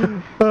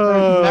unseemly.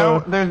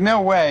 There's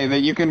no way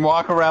that you can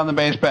walk around the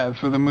base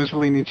paths with a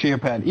Mussolini chia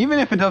pet. Even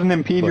if it doesn't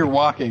impede your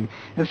walking,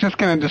 it's just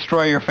going to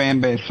destroy your fan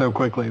base so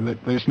quickly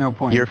that there's no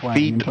point Your in playing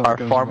feet until it are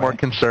goes far away. more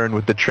concerned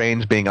with the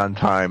trains being on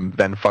time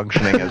than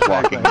functioning as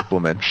walking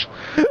implements.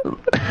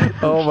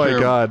 Oh my True.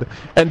 God!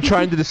 And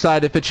trying to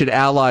decide if it should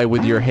ally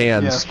with your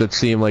hands Yes. that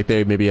seem like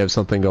they maybe have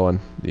something going.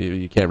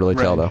 You can't really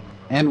tell Right.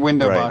 though. And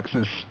window Right.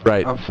 boxes.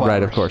 Right. Of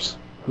Right. Of flowers. course.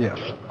 Yes.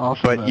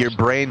 Also But those. your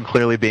brain,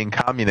 clearly being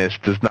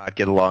communist, does not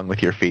get along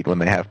with your feet when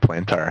they have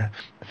plantar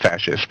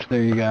fascist.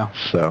 There you go.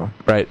 So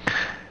Right.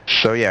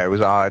 yeah, it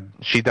was odd.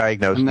 She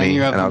diagnosed And then me,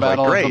 you have and I the was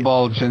battle like, of the great.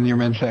 bulge in your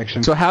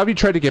midsection. So how have you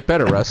tried to get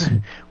better, Russ?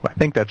 Well, I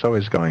think that's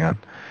always going on.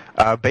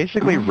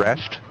 Basically,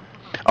 rest.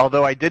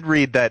 Although I did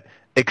read that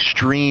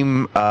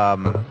extreme,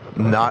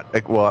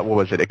 what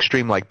was it?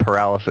 Extreme like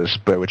paralysis,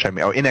 by which I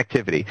mean,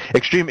 inactivity.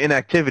 Extreme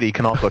inactivity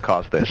can also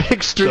cause this.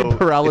 Extreme So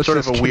paralysis It's sort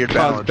of a can weird cause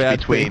balance bad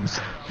between. things.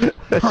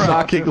 Paralysis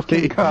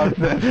Shockingly, can cause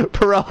this.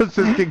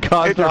 paralysis can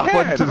cause It your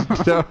foot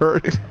can. to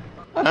hurt.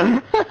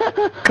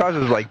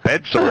 Causes like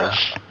bed sores.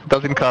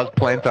 Doesn't cause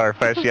plantar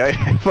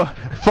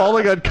fasciitis.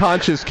 Falling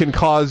unconscious can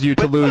cause you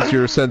to lose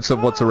your sense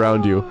of what's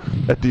around you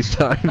at these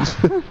times.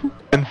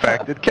 In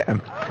fact, it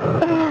can.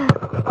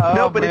 Oh,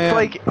 No, but man. it's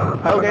like,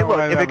 I don't okay, know look,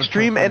 why if that was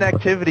extreme so funny.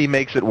 inactivity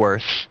makes it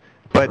worse,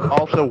 but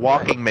also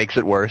walking makes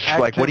it worse,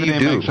 like, what do you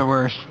Activity do? makes it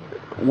worse.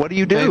 What do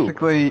you do?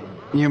 Basically,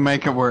 you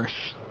make it worse.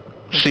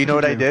 So you know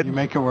what I did? You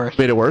make it worse.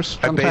 Made it worse?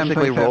 I Sometimes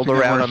basically things have rolled to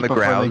get around worse on the before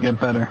ground, They get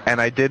better.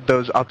 and I did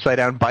those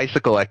upside-down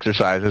bicycle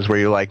exercises where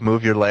you, like,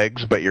 move your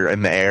legs, but you're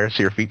in the air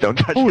so your feet don't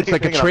touch Ooh, it's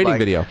like a anything, and I'm training like,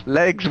 video.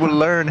 Legs will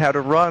learn how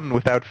to run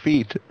without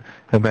feet.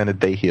 And then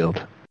they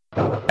healed.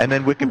 And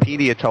then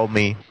Wikipedia told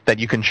me that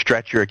you can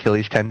stretch your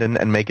Achilles tendon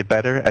and make it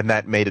better, and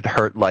that made it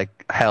hurt like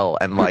hell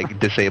and, like,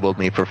 disabled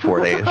me for 4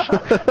 days.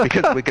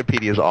 Because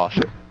Wikipedia is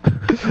awesome.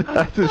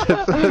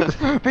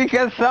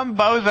 Because some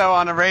bozo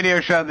on a radio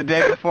show the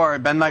day before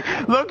had been like,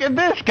 look at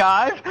this,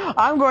 guys.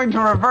 I'm going to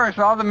reverse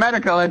all the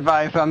medical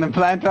advice on the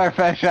plantar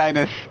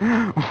fasciitis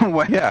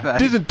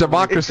website. Isn't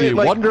democracy It's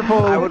like,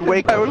 wonderful? I would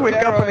wake up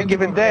on a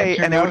given day,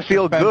 and it would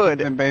feel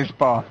good. In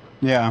baseball.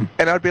 Yeah.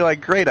 And I would be like,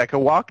 great, I could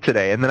walk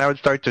today. And then I would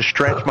start to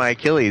stretch my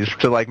Achilles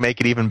to, like, make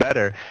it even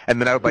better.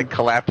 And then I would, like,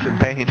 collapse in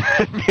pain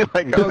and be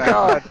like, oh,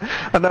 God,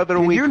 another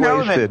Did week you know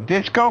wasted. that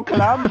disco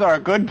clubs are a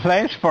good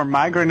place for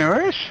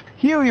migraineurs?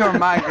 Heal your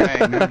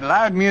migraine with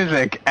loud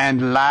music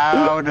and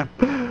loud,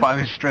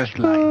 boisterous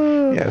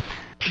life. Yes.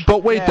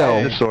 But wait,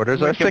 though.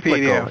 Disorders are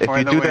Wikipedia cyclical. for If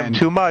you the do them win.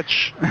 too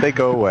much, they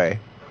go away.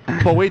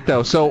 But wait,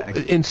 though. So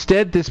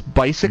instead, this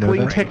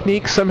bicycling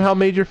technique somehow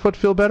made your foot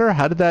feel better?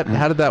 How did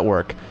that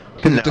work?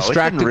 Because No, it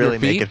distracted it didn't really your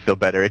feet? make it feel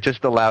better. It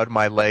just allowed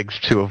my legs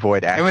to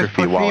avoid It was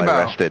atrophy while I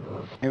placebo. rested.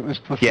 It was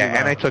placebo. Yeah,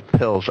 and I took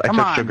pills. I Come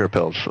took on. sugar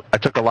pills. I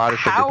took a lot of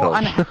sugar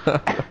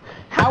pills.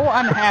 How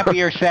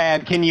unhappy or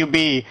sad can you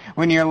be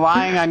when you're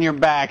lying on your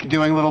back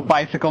doing little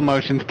bicycle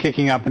motions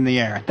kicking up in the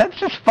air? That's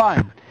just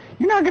fun.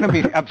 You're not going to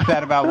be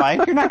upset about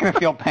life. You're not going to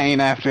feel pain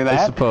after that.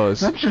 I suppose.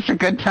 That's just a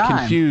good time.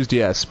 Confused,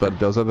 yes, but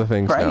those other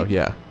things, no. Right.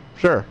 Yeah.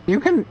 Sure. You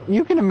can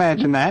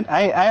imagine that.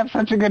 I have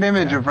such a good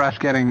image of Russ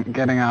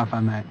getting off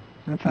on that.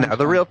 That sounds No,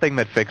 the fun. real thing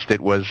that fixed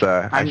it was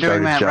I I'm started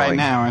doing that gelling. right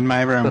now in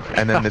my room.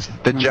 And then the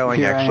gelling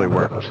Here I actually am.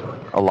 worked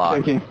a lot.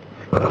 Thank you.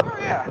 Oh,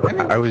 yeah.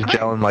 I was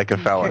gelling like a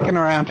fella, Kicking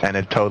around. and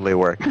it totally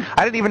worked.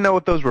 I didn't even know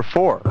what those were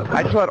for.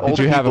 I just thought old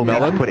you have a people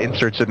melon? put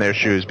inserts in their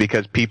shoes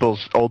because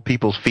old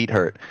people's feet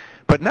hurt.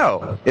 But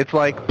no, it's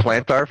like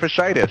plantar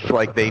fasciitis.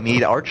 Like they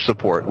need arch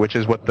support, which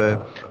is what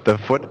the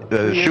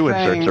shoe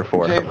inserts are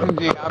for. Jason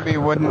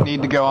Giambi wouldn't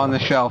need to go on the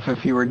shelf if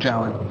he were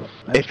gelling.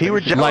 If he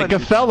were gelling, Like a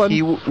felon.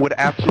 he would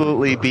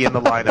absolutely be in the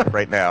lineup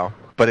right now.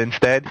 But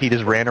instead, he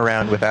just ran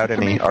around without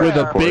any arch With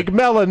a support. big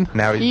melon.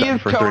 Now he's He done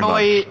is for 3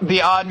 totally months.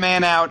 the odd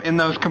man out in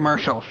those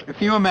commercials.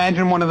 If you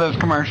imagine one of those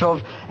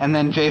commercials and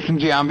then Jason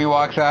Giambi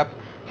walks up,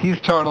 he's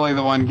totally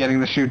the one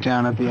getting the shoot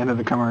down at the end of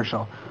the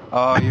commercial.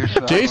 Oh, you're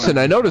so... Jason,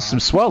 I noticed some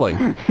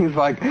swelling. He's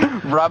like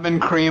rubbing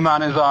cream on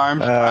his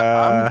arms.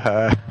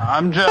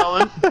 I'm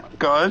gelling,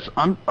 guys.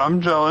 I'm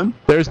gelling.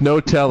 There's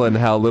no telling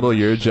how little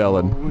you're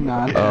gelling.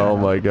 Not Oh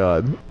my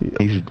God.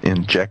 He's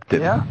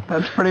injected. Yeah,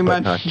 that's pretty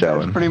But much not gelling.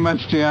 that's pretty much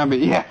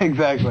Giambi. Yeah,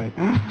 exactly.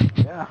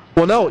 Yeah.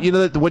 Well, no,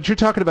 what you're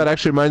talking about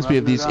actually reminds me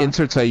of these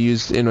inserts I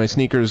used in my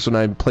sneakers when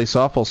I play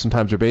softball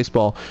sometimes or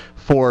baseball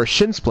for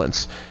shin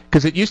splints.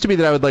 Because it used to be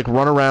that I would like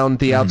run around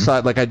the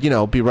outside, like I'd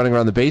be running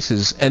around the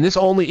bases, and this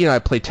only I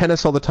play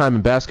tennis all the time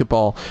and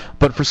basketball,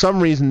 but for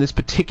some reason this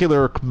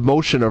particular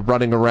motion of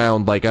running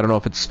around, like I don't know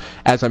if it's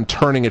as I'm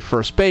turning at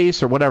first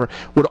base or whatever,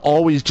 would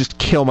always just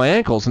kill my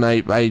ankles. And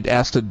I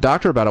asked a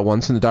doctor about it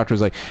once, and the doctor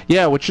was like,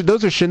 yeah,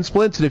 those are shin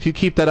splints, and if you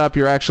keep that up,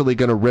 you're actually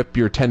going to rip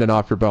your tendon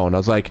off your bone. I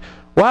was like,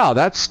 wow,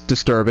 that's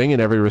disturbing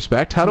in every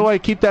respect. How do I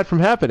keep that from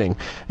happening?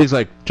 He's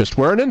like, just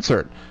wear an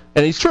insert.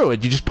 And he's true. You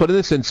just put in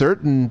this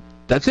insert, and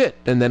that's it.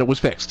 And then it was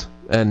fixed.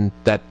 And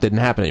that didn't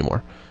happen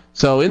anymore.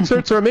 So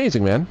inserts are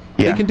amazing, man.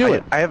 Yeah, They can do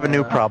it. I have a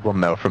new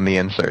problem, though, from the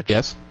inserts.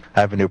 Yes? I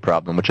have a new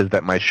problem, which is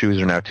that my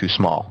shoes are now too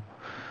small.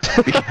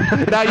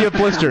 Now you have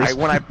blisters.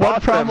 When I One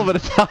bought problem them,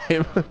 at a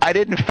time. I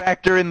didn't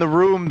factor in the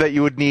room that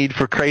you would need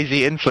for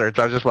crazy inserts.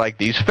 I was just like,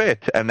 these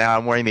fit. And now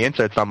I'm wearing the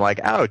inserts. I'm like,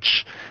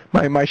 ouch,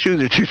 my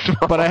shoes are too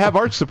small. But I have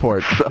arch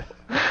support. So,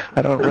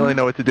 I don't really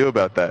know what to do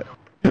about that.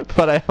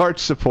 But I have arch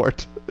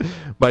support.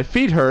 My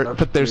feet hurt,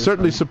 but they're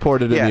certainly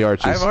supported in the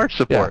arches. I have arch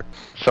support.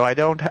 So I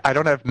don't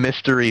have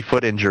mystery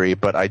foot injury,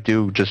 but I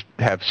do just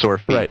have sore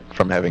feet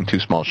from having too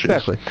small shoes.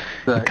 Exactly.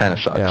 It kind of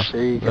sucks. Yeah.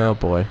 There you go. Oh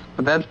boy.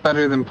 But that's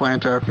better than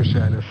plantar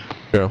fasciitis.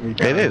 True.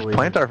 It is.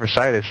 Plantar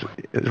fasciitis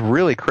is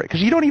really crazy.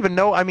 Because you don't even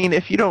know, I mean,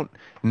 if you don't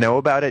know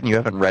about it and you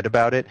haven't read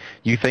about it,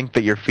 you think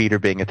that your feet are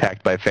being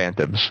attacked by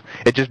phantoms.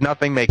 It just,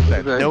 nothing makes sense.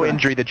 Exactly. No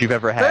injury that you've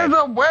ever had There's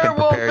a can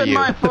werewolf prepare in you.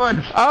 my foot.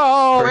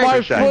 Oh, Great my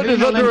percent. foot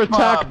is under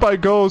attack by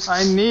ghosts.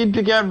 I need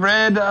to get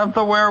rid of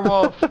the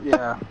werewolf.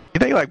 Yeah. You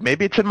think, like,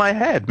 maybe it's in my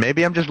head.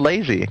 Maybe I'm just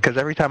lazy, because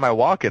every time I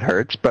walk it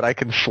hurts, but I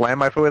can slam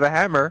my foot with a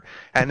hammer,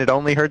 and it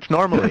only hurts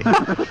normally.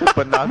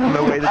 But not in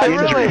the way that the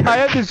injury hurts. I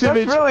had this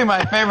image. That's really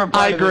my favorite part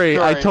I of the agree.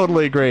 story. I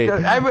totally agree.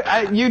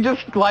 You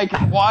just like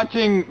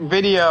watching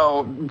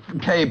video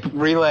tape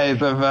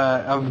relays of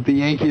the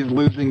Yankees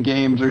losing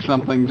games or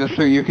something just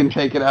so you can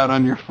take it out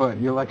on your foot.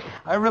 You're like,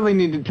 I really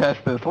need to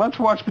test this. Let's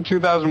watch the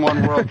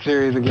 2001 World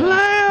Series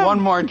again. One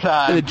more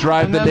time. And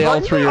drive And the then nail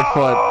like, through your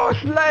foot. Oh,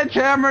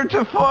 sledgehammer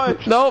to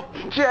foot. Nope.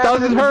 Jab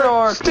Doesn't in the hurt.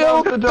 door.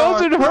 Still Close the door.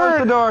 doesn't Close hurt.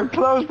 the door.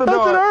 Close the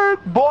Doesn't door.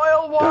 hurt.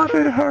 Boil water.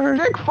 Doesn't hurt.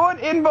 Stick foot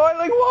in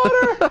boiling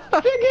water.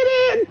 Stick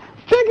it in.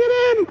 Stick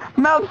it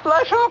in. Melt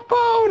flesh off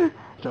bone.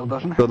 Still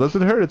doesn't hurt. Still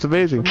doesn't hurt. It's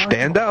amazing.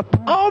 Stand up.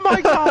 Oh,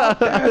 my God.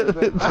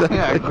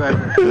 Yeah,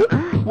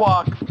 exactly.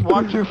 Walk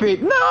 2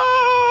 feet. No!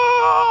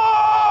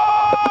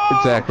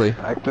 Exactly.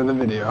 Back to the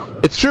video.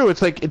 It's true.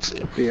 It's like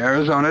The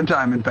Arizona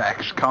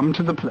Diamondbacks come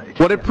to the plate.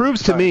 what it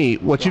proves to me,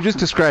 what you just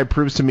described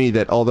proves to me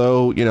that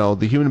although,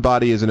 the human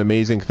body is an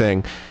amazing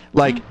thing,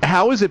 like,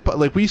 how is it,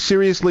 like, we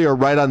seriously are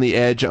right on the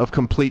edge of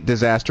complete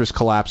disastrous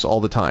collapse all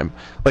the time.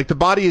 Like, the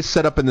body is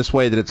set up in this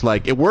way that it's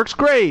like, it works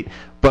great,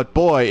 but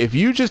boy, if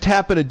you just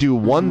happen to do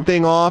one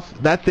thing off,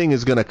 that thing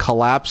is going to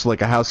collapse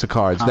like a house of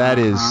cards. That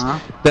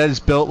is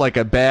built like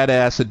a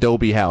badass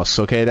Adobe house,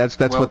 okay? That's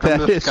what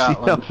that is.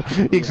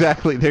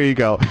 Exactly. There you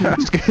go.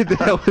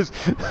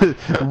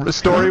 The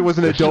story was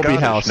an Adobe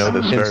house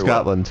in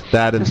Scotland.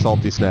 That and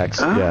salty snacks.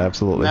 Yeah,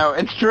 absolutely. No,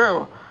 it's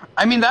true.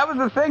 I mean, that was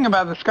the thing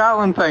about the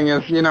Scotland thing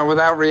is,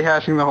 without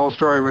rehashing the whole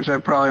story, which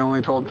I've probably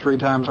only told 3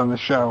 times on the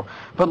show,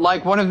 but,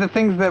 like, one of the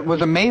things that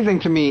was amazing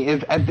to me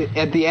is at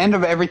the end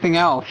of everything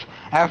else,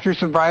 after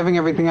surviving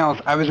everything else,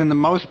 I was in the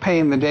most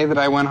pain the day that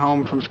I went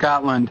home from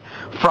Scotland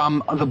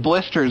from the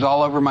blisters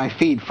all over my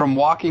feet from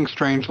walking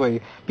strangely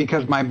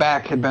because my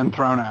back had been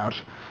thrown out.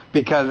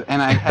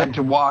 And I had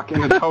to walk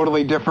in a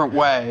totally different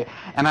way,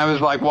 and I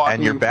was like walking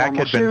And your in back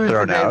formal had been shoes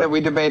thrown the day out that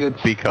we debated.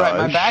 because- Right,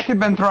 my back had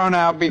been thrown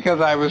out because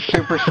I was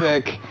super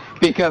sick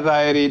because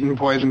I had eaten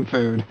poison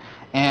food.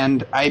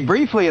 And I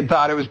briefly had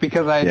thought it was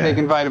because I had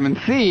taken vitamin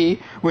C,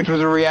 which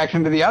was a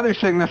reaction to the other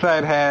sickness I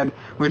had had,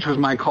 which was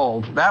my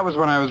cold. That was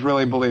when I was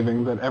really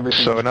believing that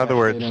everything So was in other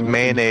words, cascading.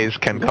 mayonnaise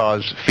can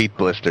cause feet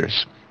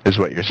blisters, is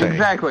what you're saying.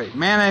 Exactly.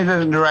 Mayonnaise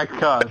is a direct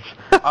cause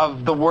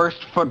of the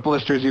worst foot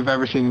blisters you've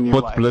ever seen in your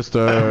Foot life.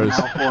 blisters.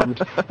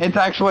 Malformed. It's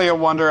actually a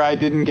wonder I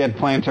didn't get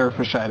plantar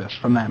fasciitis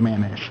from that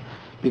mayonnaise.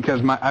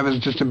 because I was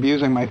just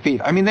abusing my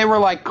feet. I mean, they were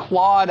like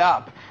clawed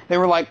up. They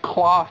were like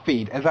claw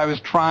feet as I was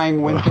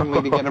trying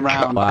winsomely to get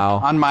around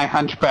on my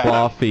hunchback.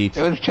 Claw feet.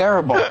 It was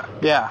terrible.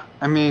 Yeah,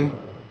 I mean,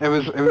 it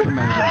was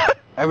amazing.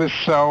 It was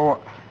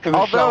so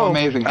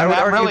amazing. And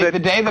the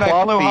day that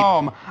I flew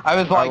home, I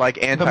was like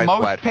the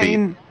most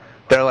pain.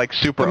 They're like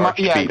super arch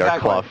feet are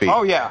claw feet.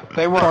 Oh yeah,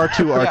 they were far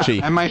too archy.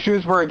 Yeah. And my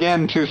shoes were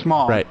again too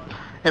small. Right.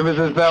 It was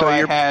as though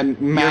I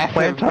had massive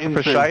your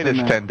plantar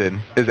fasciitis tendon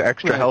is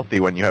extra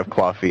healthy when you have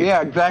claw feet. Yeah,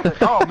 exactly.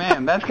 Oh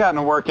man, that's gotten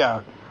a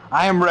workout.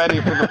 I am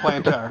ready for the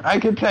plantar. I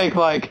could take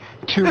like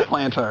 2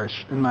 plantars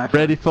in my.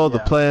 Ready for the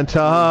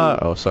plantar?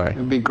 Oh, sorry.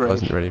 It'd be great. I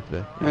wasn't ready for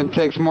that. It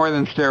takes more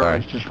than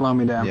steroids to slow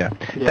me down. Yeah.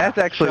 That's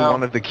actually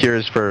one of the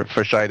cures for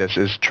fasciitis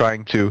is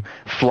trying to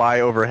fly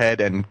overhead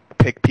and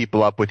pick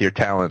people up with your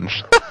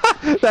talons.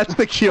 That's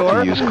the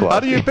cure?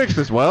 How do you fix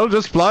this? Well,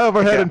 just fly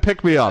overhead and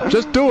pick me up.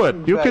 Just do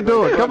it. You can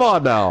do it. Come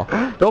on now.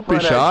 Don't be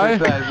shy.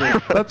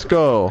 Let's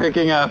go.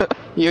 Picking up.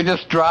 You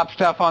just drop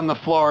stuff on the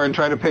floor and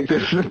try to pick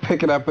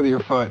it up with your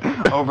foot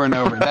over and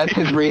over. That's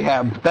his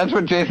rehab. That's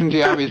what Jason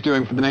Giambi is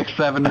doing for the next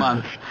 7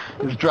 months.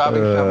 Is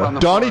dropping stuff on the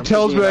floor. Donnie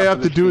tells me I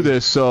have to do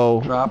this,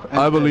 so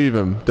I believe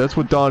him. That's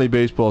what Donnie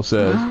Baseball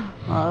says.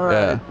 All right.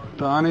 Yeah.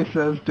 Donnie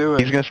says do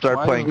it. He's going to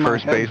start playing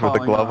first base with a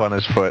glove on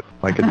his foot,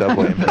 like a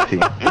double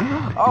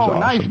amputee. Oh,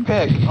 nice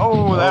pick.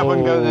 Oh, that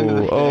one goes into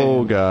the stand.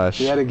 Oh, gosh.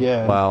 Yet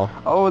again. Wow.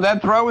 Oh,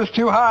 that throw was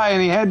too high,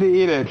 and he had to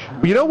eat it.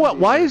 You know what?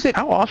 Why is it...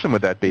 How awesome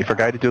would that be for a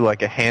guy to do,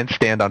 like, a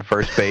handstand on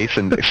first base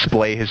and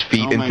splay his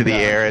feet into the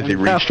air as he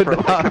reached for,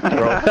 like, a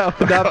throw? That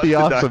would not be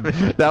awesome.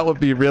 That would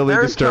be really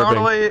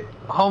disturbing. There's totally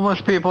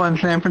homeless people in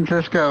San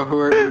Francisco who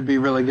would be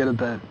really good at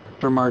that.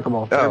 It's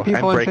remarkable. There are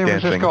people in San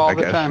Francisco all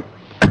the time.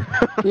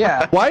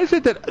 Yeah. Why is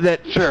it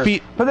that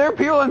feet... But there are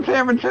people in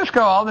San Francisco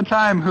all the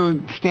time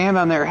who stand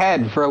on their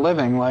head for a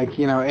living, like,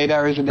 8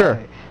 hours a day.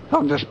 Sure.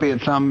 They'll just be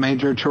at some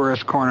major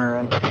tourist corner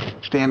and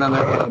stand on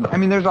their head. I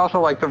mean, there's also,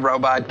 like, the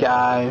robot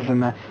guys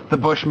and the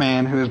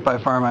Bushman, who is by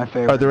far my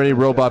favorite. Are there any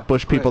robot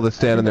bush people that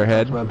stand on their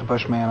head? About the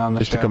Bushman on the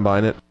Just show. to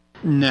combine it?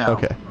 No.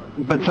 Okay.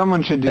 But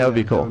someone should do that. That would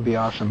be cool. That would be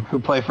awesome. Who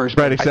play first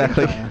base. Right,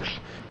 exactly.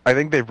 I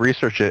think they've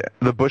researched it.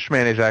 The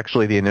Bushman is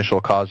actually the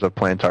initial cause of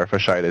plantar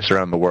fasciitis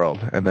around the world,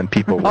 and then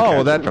people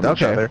look at it from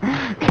each other.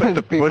 But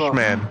the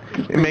Bushman,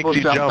 it makes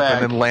you jump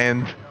and then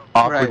land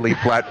awkwardly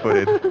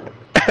flat-footed,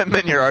 and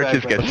then your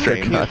arches get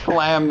strained. You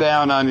slam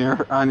down on your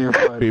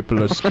foot.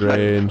 People are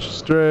strange.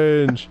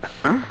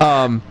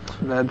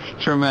 That's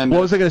tremendous.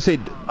 What was I going to say?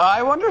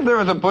 I wonder if there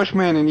was a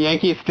Bushman in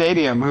Yankee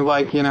Stadium who,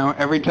 like,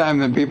 every time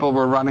that people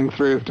were running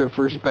through to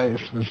first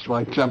base was,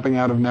 like, jumping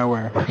out of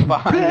nowhere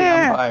behind the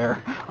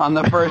umpire on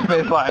the first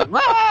base line.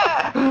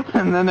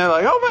 And then they're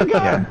like, oh, my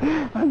God,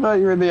 I thought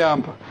you were the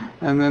ump.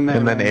 And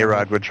then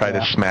A-Rod would try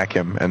to smack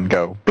him and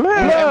go,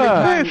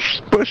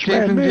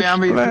 Jason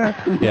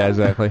Giambi's... Yeah,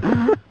 exactly.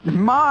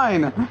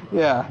 Mine!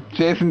 Yeah,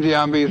 Jason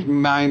Giambi's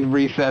mind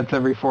resets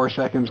every 4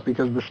 seconds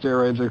because the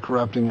steroids are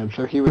corrupting it,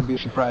 so he would be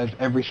surprised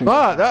every single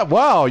time.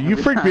 Wow, you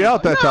freaked me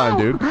out that time,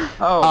 dude.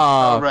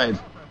 Oh, right.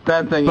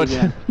 That thing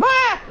again.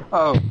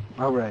 Oh,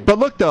 right. But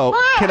look, though,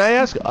 can I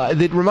ask,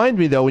 it reminded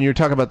me, though, when you were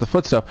talking about the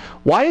foot stuff,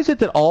 why is it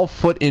that all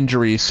foot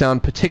injuries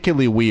sound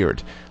particularly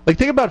weird? Like,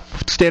 think about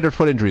standard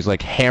foot injuries,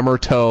 like hammer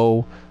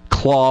toe,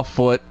 claw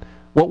foot.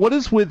 What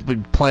is with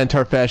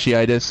plantar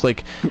fasciitis?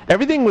 Like,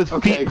 everything with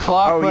feet...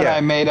 claw foot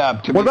I made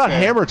up. What about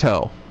hammer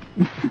toe?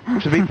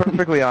 To be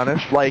perfectly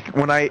honest, like,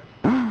 when I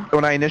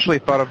initially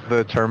thought of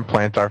the term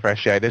plantar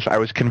fasciitis, I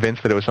was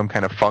convinced that it was some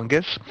kind of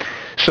fungus.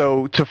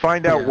 So to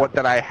find out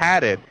that I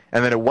had it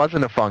and that it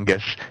wasn't a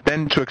fungus,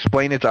 then to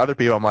explain it to other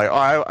people, I'm like,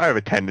 oh, I have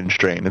a tendon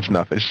strain. It's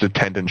nothing. It's just a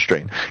tendon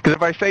strain. Because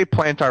if I say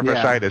plantar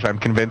fasciitis, I'm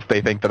convinced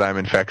they think that I'm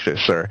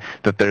infectious or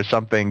that there's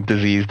something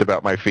diseased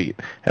about my feet.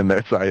 And they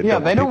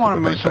don't want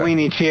a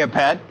Mussolini Chia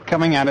pet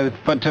coming out of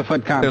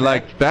foot-to-foot contact. They're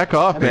like, back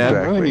off, man.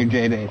 Ruin you,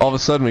 JD. All of a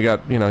sudden we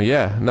got,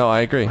 I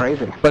agree.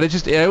 Crazy. But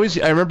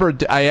I remember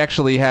I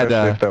actually had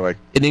an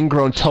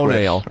ingrown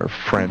toenail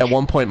at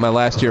one point in my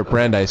last year at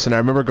Brandeis, and I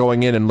remember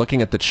going in and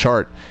looking at the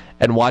chart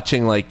and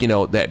watching,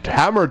 that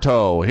hammer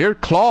toe, here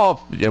claw,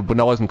 but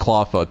no, it wasn't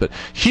claw foot, but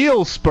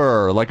heel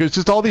spur. Like, it was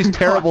just all these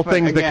terrible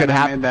things that could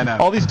happen.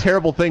 All these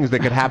terrible things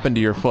that could happen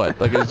to your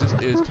foot. Like, it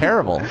was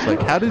terrible. It's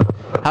like, how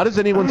does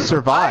anyone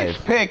survive?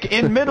 Nice pick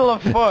in middle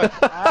of foot.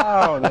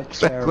 Ow, that's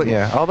terrible.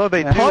 Yeah, although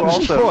they do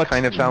also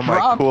kind of sound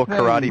like cool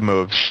karate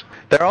moves.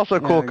 They're also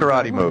cool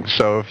karate moves.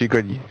 So if you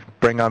could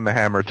bring on the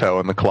hammer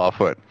toe and the claw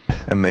foot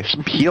and the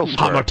heel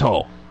spur. Hammer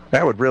toe.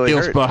 That would really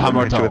hurt. Spur,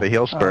 hammer toe. With a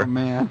heel spur. Oh,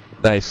 man.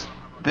 Nice.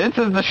 This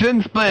is the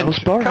shin splint. Heel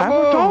spur, Come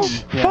hammer toe.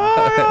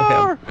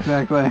 Fire!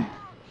 Exactly.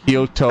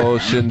 Heel toe,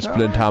 shin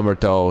splint, hammer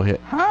toe.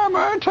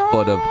 Hammer toe.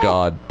 Foot of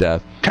God,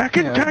 death. Tack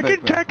it,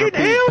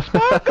 heel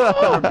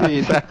spur.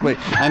 Exactly.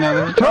 I know,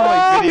 this is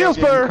totally heel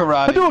spur.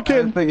 Karate. Hadouken.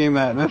 I was thinking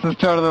that. This is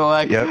totally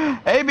like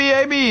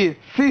AB,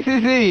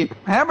 CCC,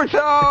 hammer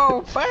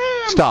toe, bam.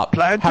 Stop.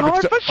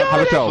 Hammer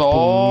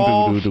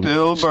toe.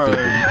 Still burn.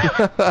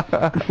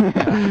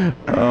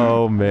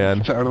 Oh,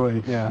 man.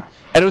 Totally, yeah.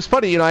 And it was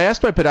funny, I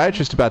asked my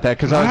podiatrist about that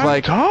because I was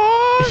like...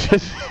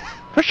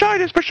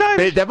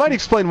 That might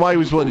explain why he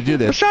was willing to do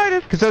this.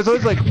 Because I was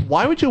always like,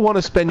 why would you want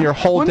to spend your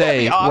whole Wouldn't that day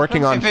be awesome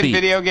working on if in feet?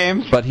 video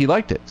games? But he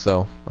liked it,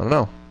 so I don't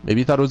know.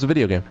 Maybe he thought it was a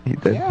video game. He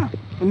did. Yeah.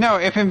 No,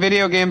 if in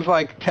video games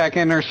like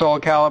Tekken or Soul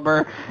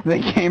Calibur,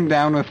 they came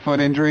down with foot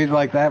injuries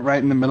like that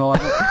right in the middle of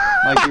it,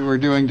 like you were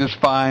doing just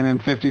fine and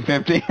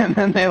 50-50, and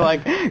then they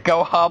like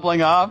go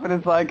hobbling off, and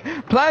it's like,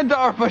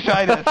 plantar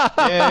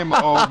fasciitis, game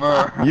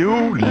over. You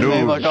and lose.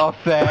 they look all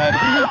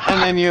sad,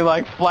 and then you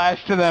like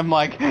flash to them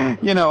like,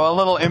 you know, a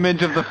little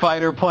image of the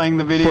fighter playing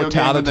the video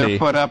game with their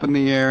foot up in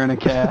the air in a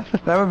cast.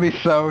 That would be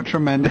so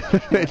tremendous.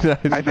 I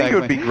think it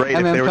would be great and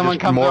if then they were someone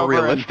just comes more over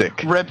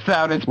realistic. and rips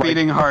out his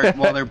beating heart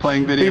while they're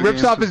playing video He games.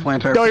 rips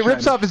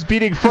off his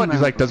beating foot. And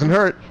he's like, doesn't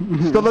hurt.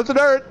 Still doesn't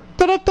hurt.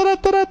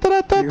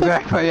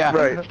 Exactly, yeah.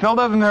 Right. Still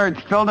doesn't hurt.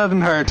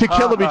 To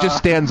kill him, he just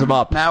stands him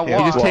up. Now He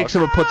just walk. takes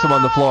him and puts him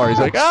on the floor. He's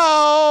like,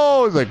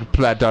 oh! He's like,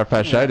 plantar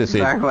fasciitis.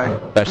 Exactly.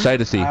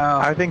 Fascitis.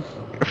 I think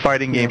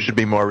fighting games should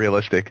be more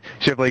realistic.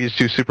 You should have like these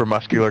two super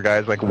muscular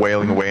guys like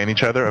wailing away on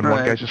each other, and one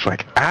Right. guy's just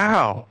like,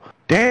 ow,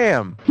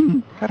 damn,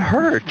 that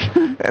hurt,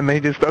 and they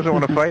just doesn't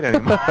want to fight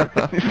anymore.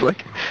 He's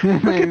like,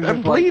 look at,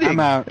 I'm bleeding. I'm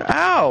out.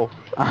 Ow.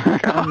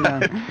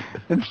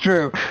 It's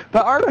true. The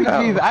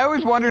RPGs, I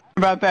always wondered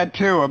about that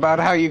too, about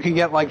how you can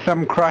get like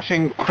some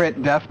crushing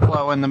crit death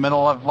blow in the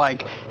middle of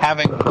like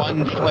having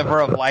one sliver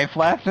of life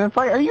left. And it's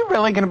like, are you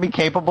really going to be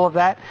capable of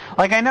that?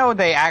 Like, I know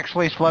they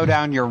actually slow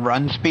down your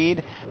run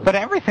speed, but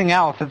everything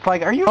else, it's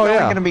like, are you really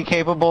going to be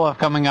capable of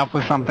coming up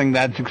with something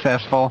that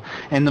successful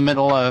in the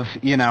middle of,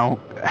 you know,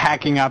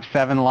 hacking up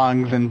 7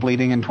 lungs and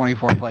bleeding in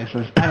 24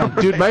 places? I don't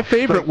Dude, my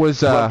favorite was...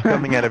 blood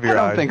coming out of your I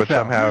don't eyes, think but so.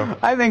 somehow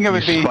I think it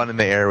would you be spun in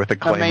the air with a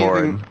claymore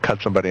amazing. and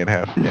cut somebody in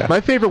half. Yeah.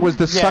 My favorite was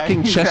the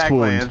sucking chest exactly.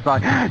 wound. It's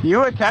like,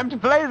 you attempt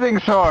blazing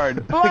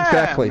sword. Blam!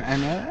 Exactly.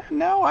 And,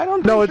 no, I don't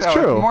think No, it's so.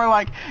 true. It's more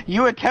like,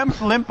 you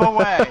attempt limp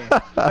away.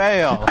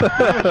 Fail.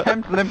 You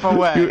attempt limp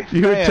away.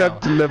 You Fail.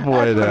 attempt to limp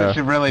away That's what there. it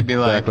should really be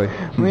like.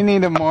 Exactly. We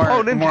need a more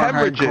Opponent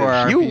hemorrhages.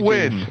 hardcore You RPGs.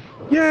 win.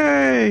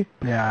 Yay!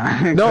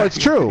 Yeah. No, it's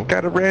true.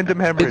 Got a random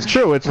hemorrhage. It's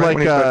true. It's right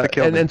when like, he starts to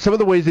kill me. and some of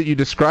the ways that you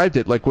described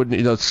it, like when,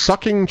 you know,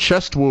 sucking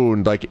chest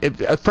wound, like,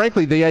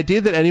 frankly, the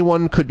idea that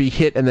anyone could be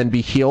hit and then be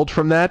healed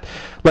from that,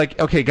 like,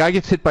 okay, guy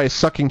gets hit by a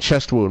sucking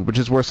chest wound, which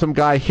is where some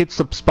guy hits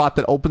the spot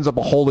that opens up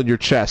a hole in your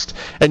chest,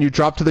 and you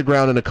drop to the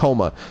ground in a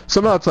coma.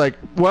 Somehow it's like,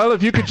 well,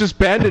 if you could just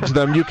bandage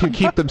them, you can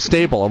keep them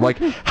stable. I'm like,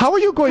 how are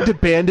you going to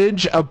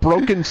bandage a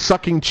broken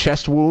sucking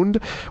chest wound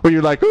where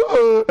you're like,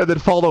 ooh, and then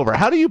fall over?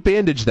 How do you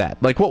bandage that?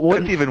 Like,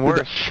 what? That's even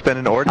worse than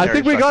an ordinary. I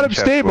think we got him sucking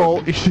chest stable.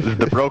 wound. This is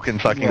the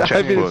broken sucking chest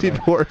I mean, wound.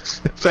 it's worse.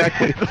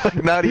 Exactly. It's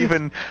like not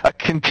even a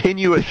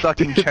continuous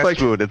sucking chest like-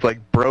 wound. It's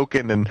like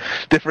broken and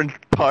different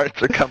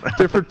parts are coming.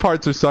 Different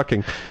parts are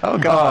sucking. Oh,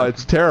 God.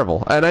 It's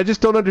terrible. And I just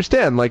don't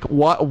understand. Like,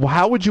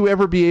 how would you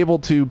ever be able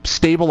to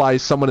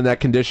stabilize someone in that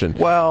condition?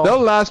 Well, they'll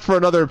last for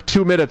another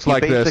 2 minutes You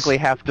like this. basically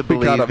have to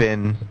We got believe 'em.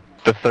 in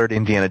the third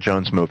Indiana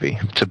Jones movie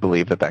to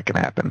believe that can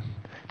happen.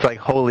 It's like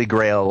Holy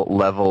Grail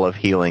level of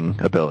healing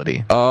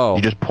ability. Oh.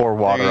 You just pour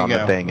water There you on go.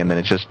 the thing, and then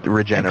it just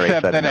regenerates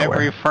Except out that of nowhere.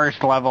 every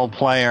first-level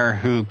player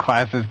who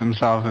classes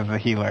themselves as a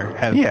healer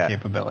has Yeah. the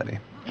capability.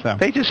 So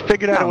They just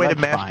figured out No, a way to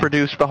that's fine.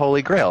 mass-produce the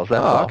Holy Grails,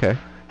 that's Oh, all. okay.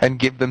 And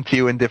give them to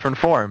you in different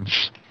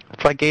forms.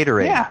 It's like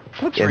Gatorade. Yeah,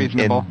 that's in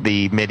reasonable.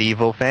 the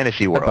medieval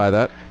fantasy I world. buy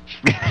that.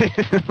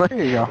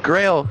 There you go.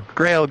 Grail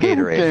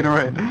Gatorade.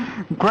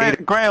 Gatorade.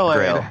 Grail-aid.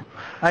 Grail.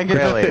 I could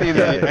just Grail-aid. see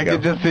There the you I go.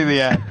 could just see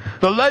the ad.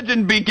 The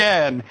legend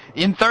began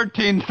in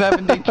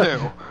 1372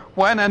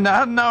 when an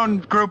unknown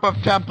group of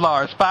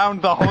Templars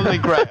found the Holy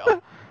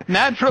Grail.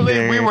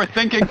 Naturally, we were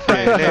thinking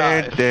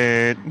franchise.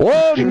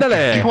 Whoa,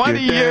 Nelly! 20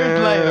 years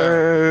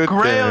later,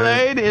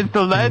 Grail-aid is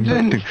the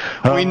legend.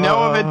 We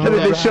know of it And then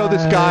today. they show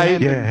this guy.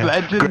 And the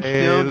legend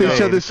still They show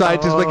goes. this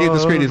scientist looking at the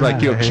screen. He's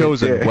like, "You have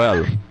chosen well.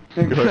 You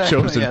have Exactly,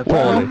 chosen yes.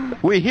 poorly."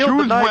 We healed the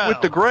Choose knight well.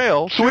 with the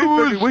Grail, so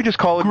Choose we just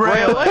call it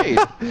Grail-aid.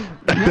 Grail-aid.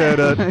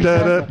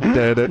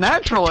 Da-da-da-da-da.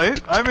 Naturally.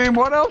 I mean,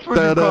 what else would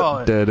you call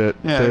it? Da-da-da-da-da.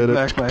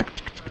 Yeah, exactly.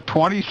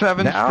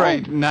 27 Now-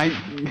 straight night.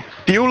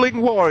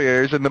 Fueling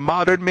warriors in the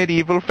modern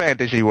medieval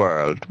fantasy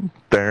world.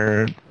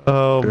 Dun,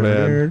 Oh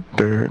man.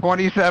 dun, dun.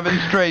 27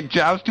 straight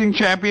jousting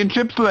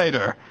championships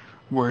later.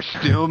 We're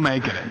still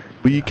making it.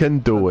 We can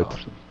do it.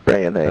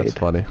 Grail-aid. That's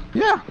funny.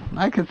 Yeah,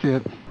 I could see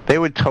it. They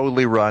would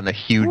totally run a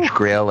huge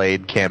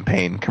Grail-aid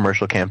campaign,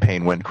 commercial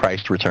campaign, when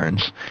Christ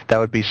returns. That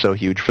would be so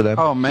huge for them.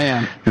 Oh,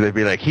 man. They'd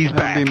be like, he's That'd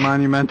back. be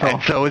monumental.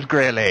 And so is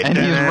Grail-aid. And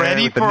he's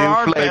ready with the for new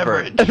our flavor.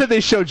 beverage. And then they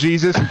show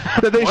Jesus.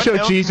 Then they What show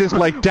else- Jesus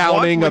like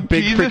downing what a would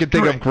big Jesus freaking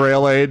thing of drink?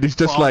 Grail-aid. He's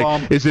just like,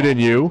 Bum, "Is it in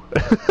you?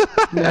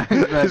 Yeah,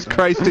 exactly. Is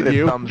Christ in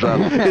you? Thumbs up.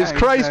 Is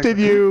Christ in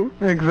exactly. you?"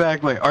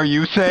 Exactly. Are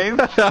you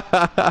saved?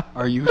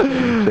 Are you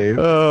saved? Save.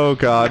 Oh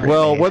God.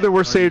 Well, whether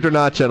we're saved or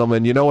not,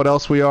 gentlemen, you know what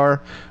else we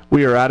are?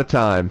 we are out of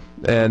time.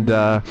 And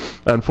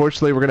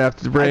unfortunately, we're going to have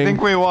to bring... I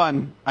think we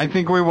won.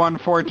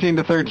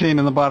 14-13 in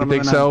the bottom of the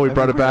ninth. Think so? We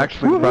brought it back?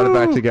 We brought it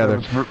back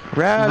together.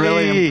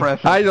 Really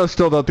impressive. I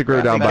still don't think we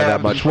were down by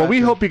that much. Well, we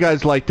hope you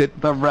guys liked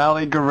it. The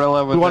Rally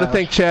Gorilla was We want to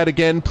thank Chad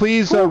again.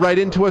 Please write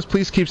into us.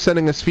 Please keep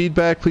sending us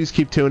feedback. Please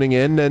keep tuning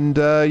in. And,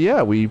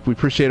 we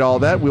appreciate all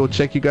that. We'll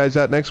check you guys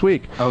out next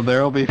week. Oh,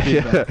 there will be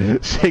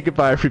feedback. Say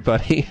goodbye,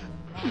 everybody.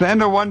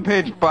 Send a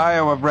one-page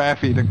bio of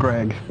Raffi to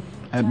Greg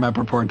at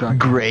MepReport.com.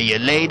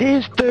 Gray-a-late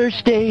is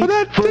thirsty for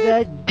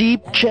that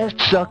deep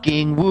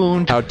chest-sucking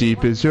wound. How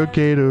deep is your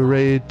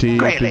Gatorade?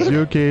 Deep is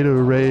your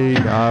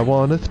Gatorade. I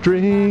want to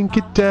drink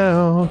it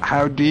down.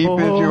 How deep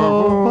is your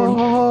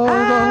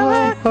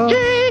wound?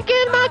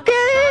 Drinking my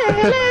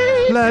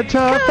Gatorade.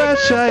 Plantar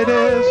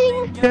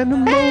fasciitis and the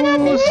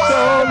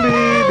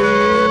Mussolini.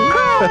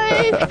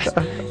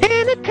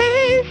 In a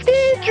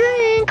tasty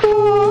drink.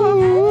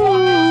 Ooh.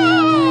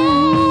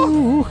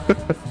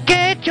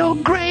 Get your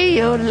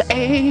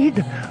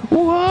Gatorade.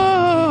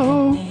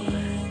 Whoa.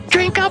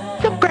 Drink up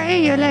some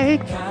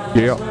Gatorade.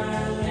 Yeah.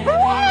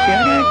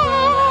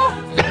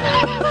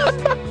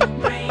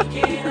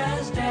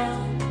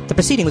 The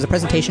proceeding was a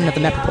presentation of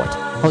the Mep Report,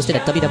 hosted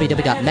at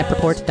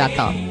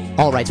www.mepreport.com.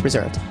 All rights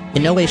reserved.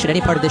 In no way should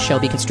any part of this show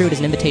be construed as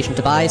an invitation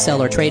to buy,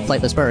 sell, or trade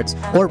flightless birds,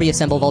 or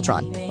reassemble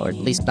Voltron, or at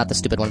least not the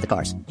stupid one of the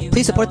cars.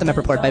 Please support the Mep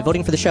Report by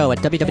voting for the show at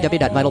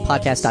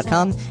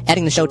www.vitalpodcast.com,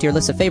 adding the show to your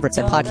list of favorites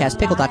at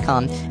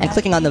podcastpickle.com, and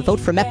clicking on the Vote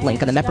for Mep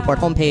link on the Mep Report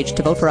homepage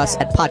to vote for us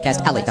at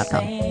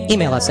podcastalley.com.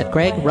 Email us at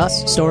Greg,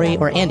 Russ, Story,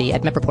 or Andy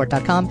at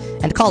mepreport.com,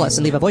 and call us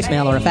and leave a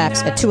voicemail or a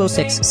fax at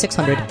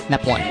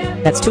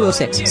 206-600-MEP1. That's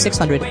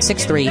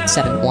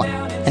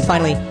 206-600-6371. And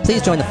finally,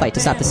 please join the fight to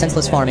stop the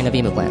senseless farming of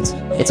emu glands.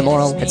 It's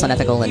immoral, it's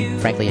unethical,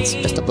 and frankly, it's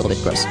just a little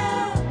bit gross.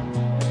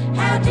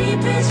 How deep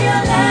is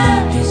your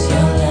love?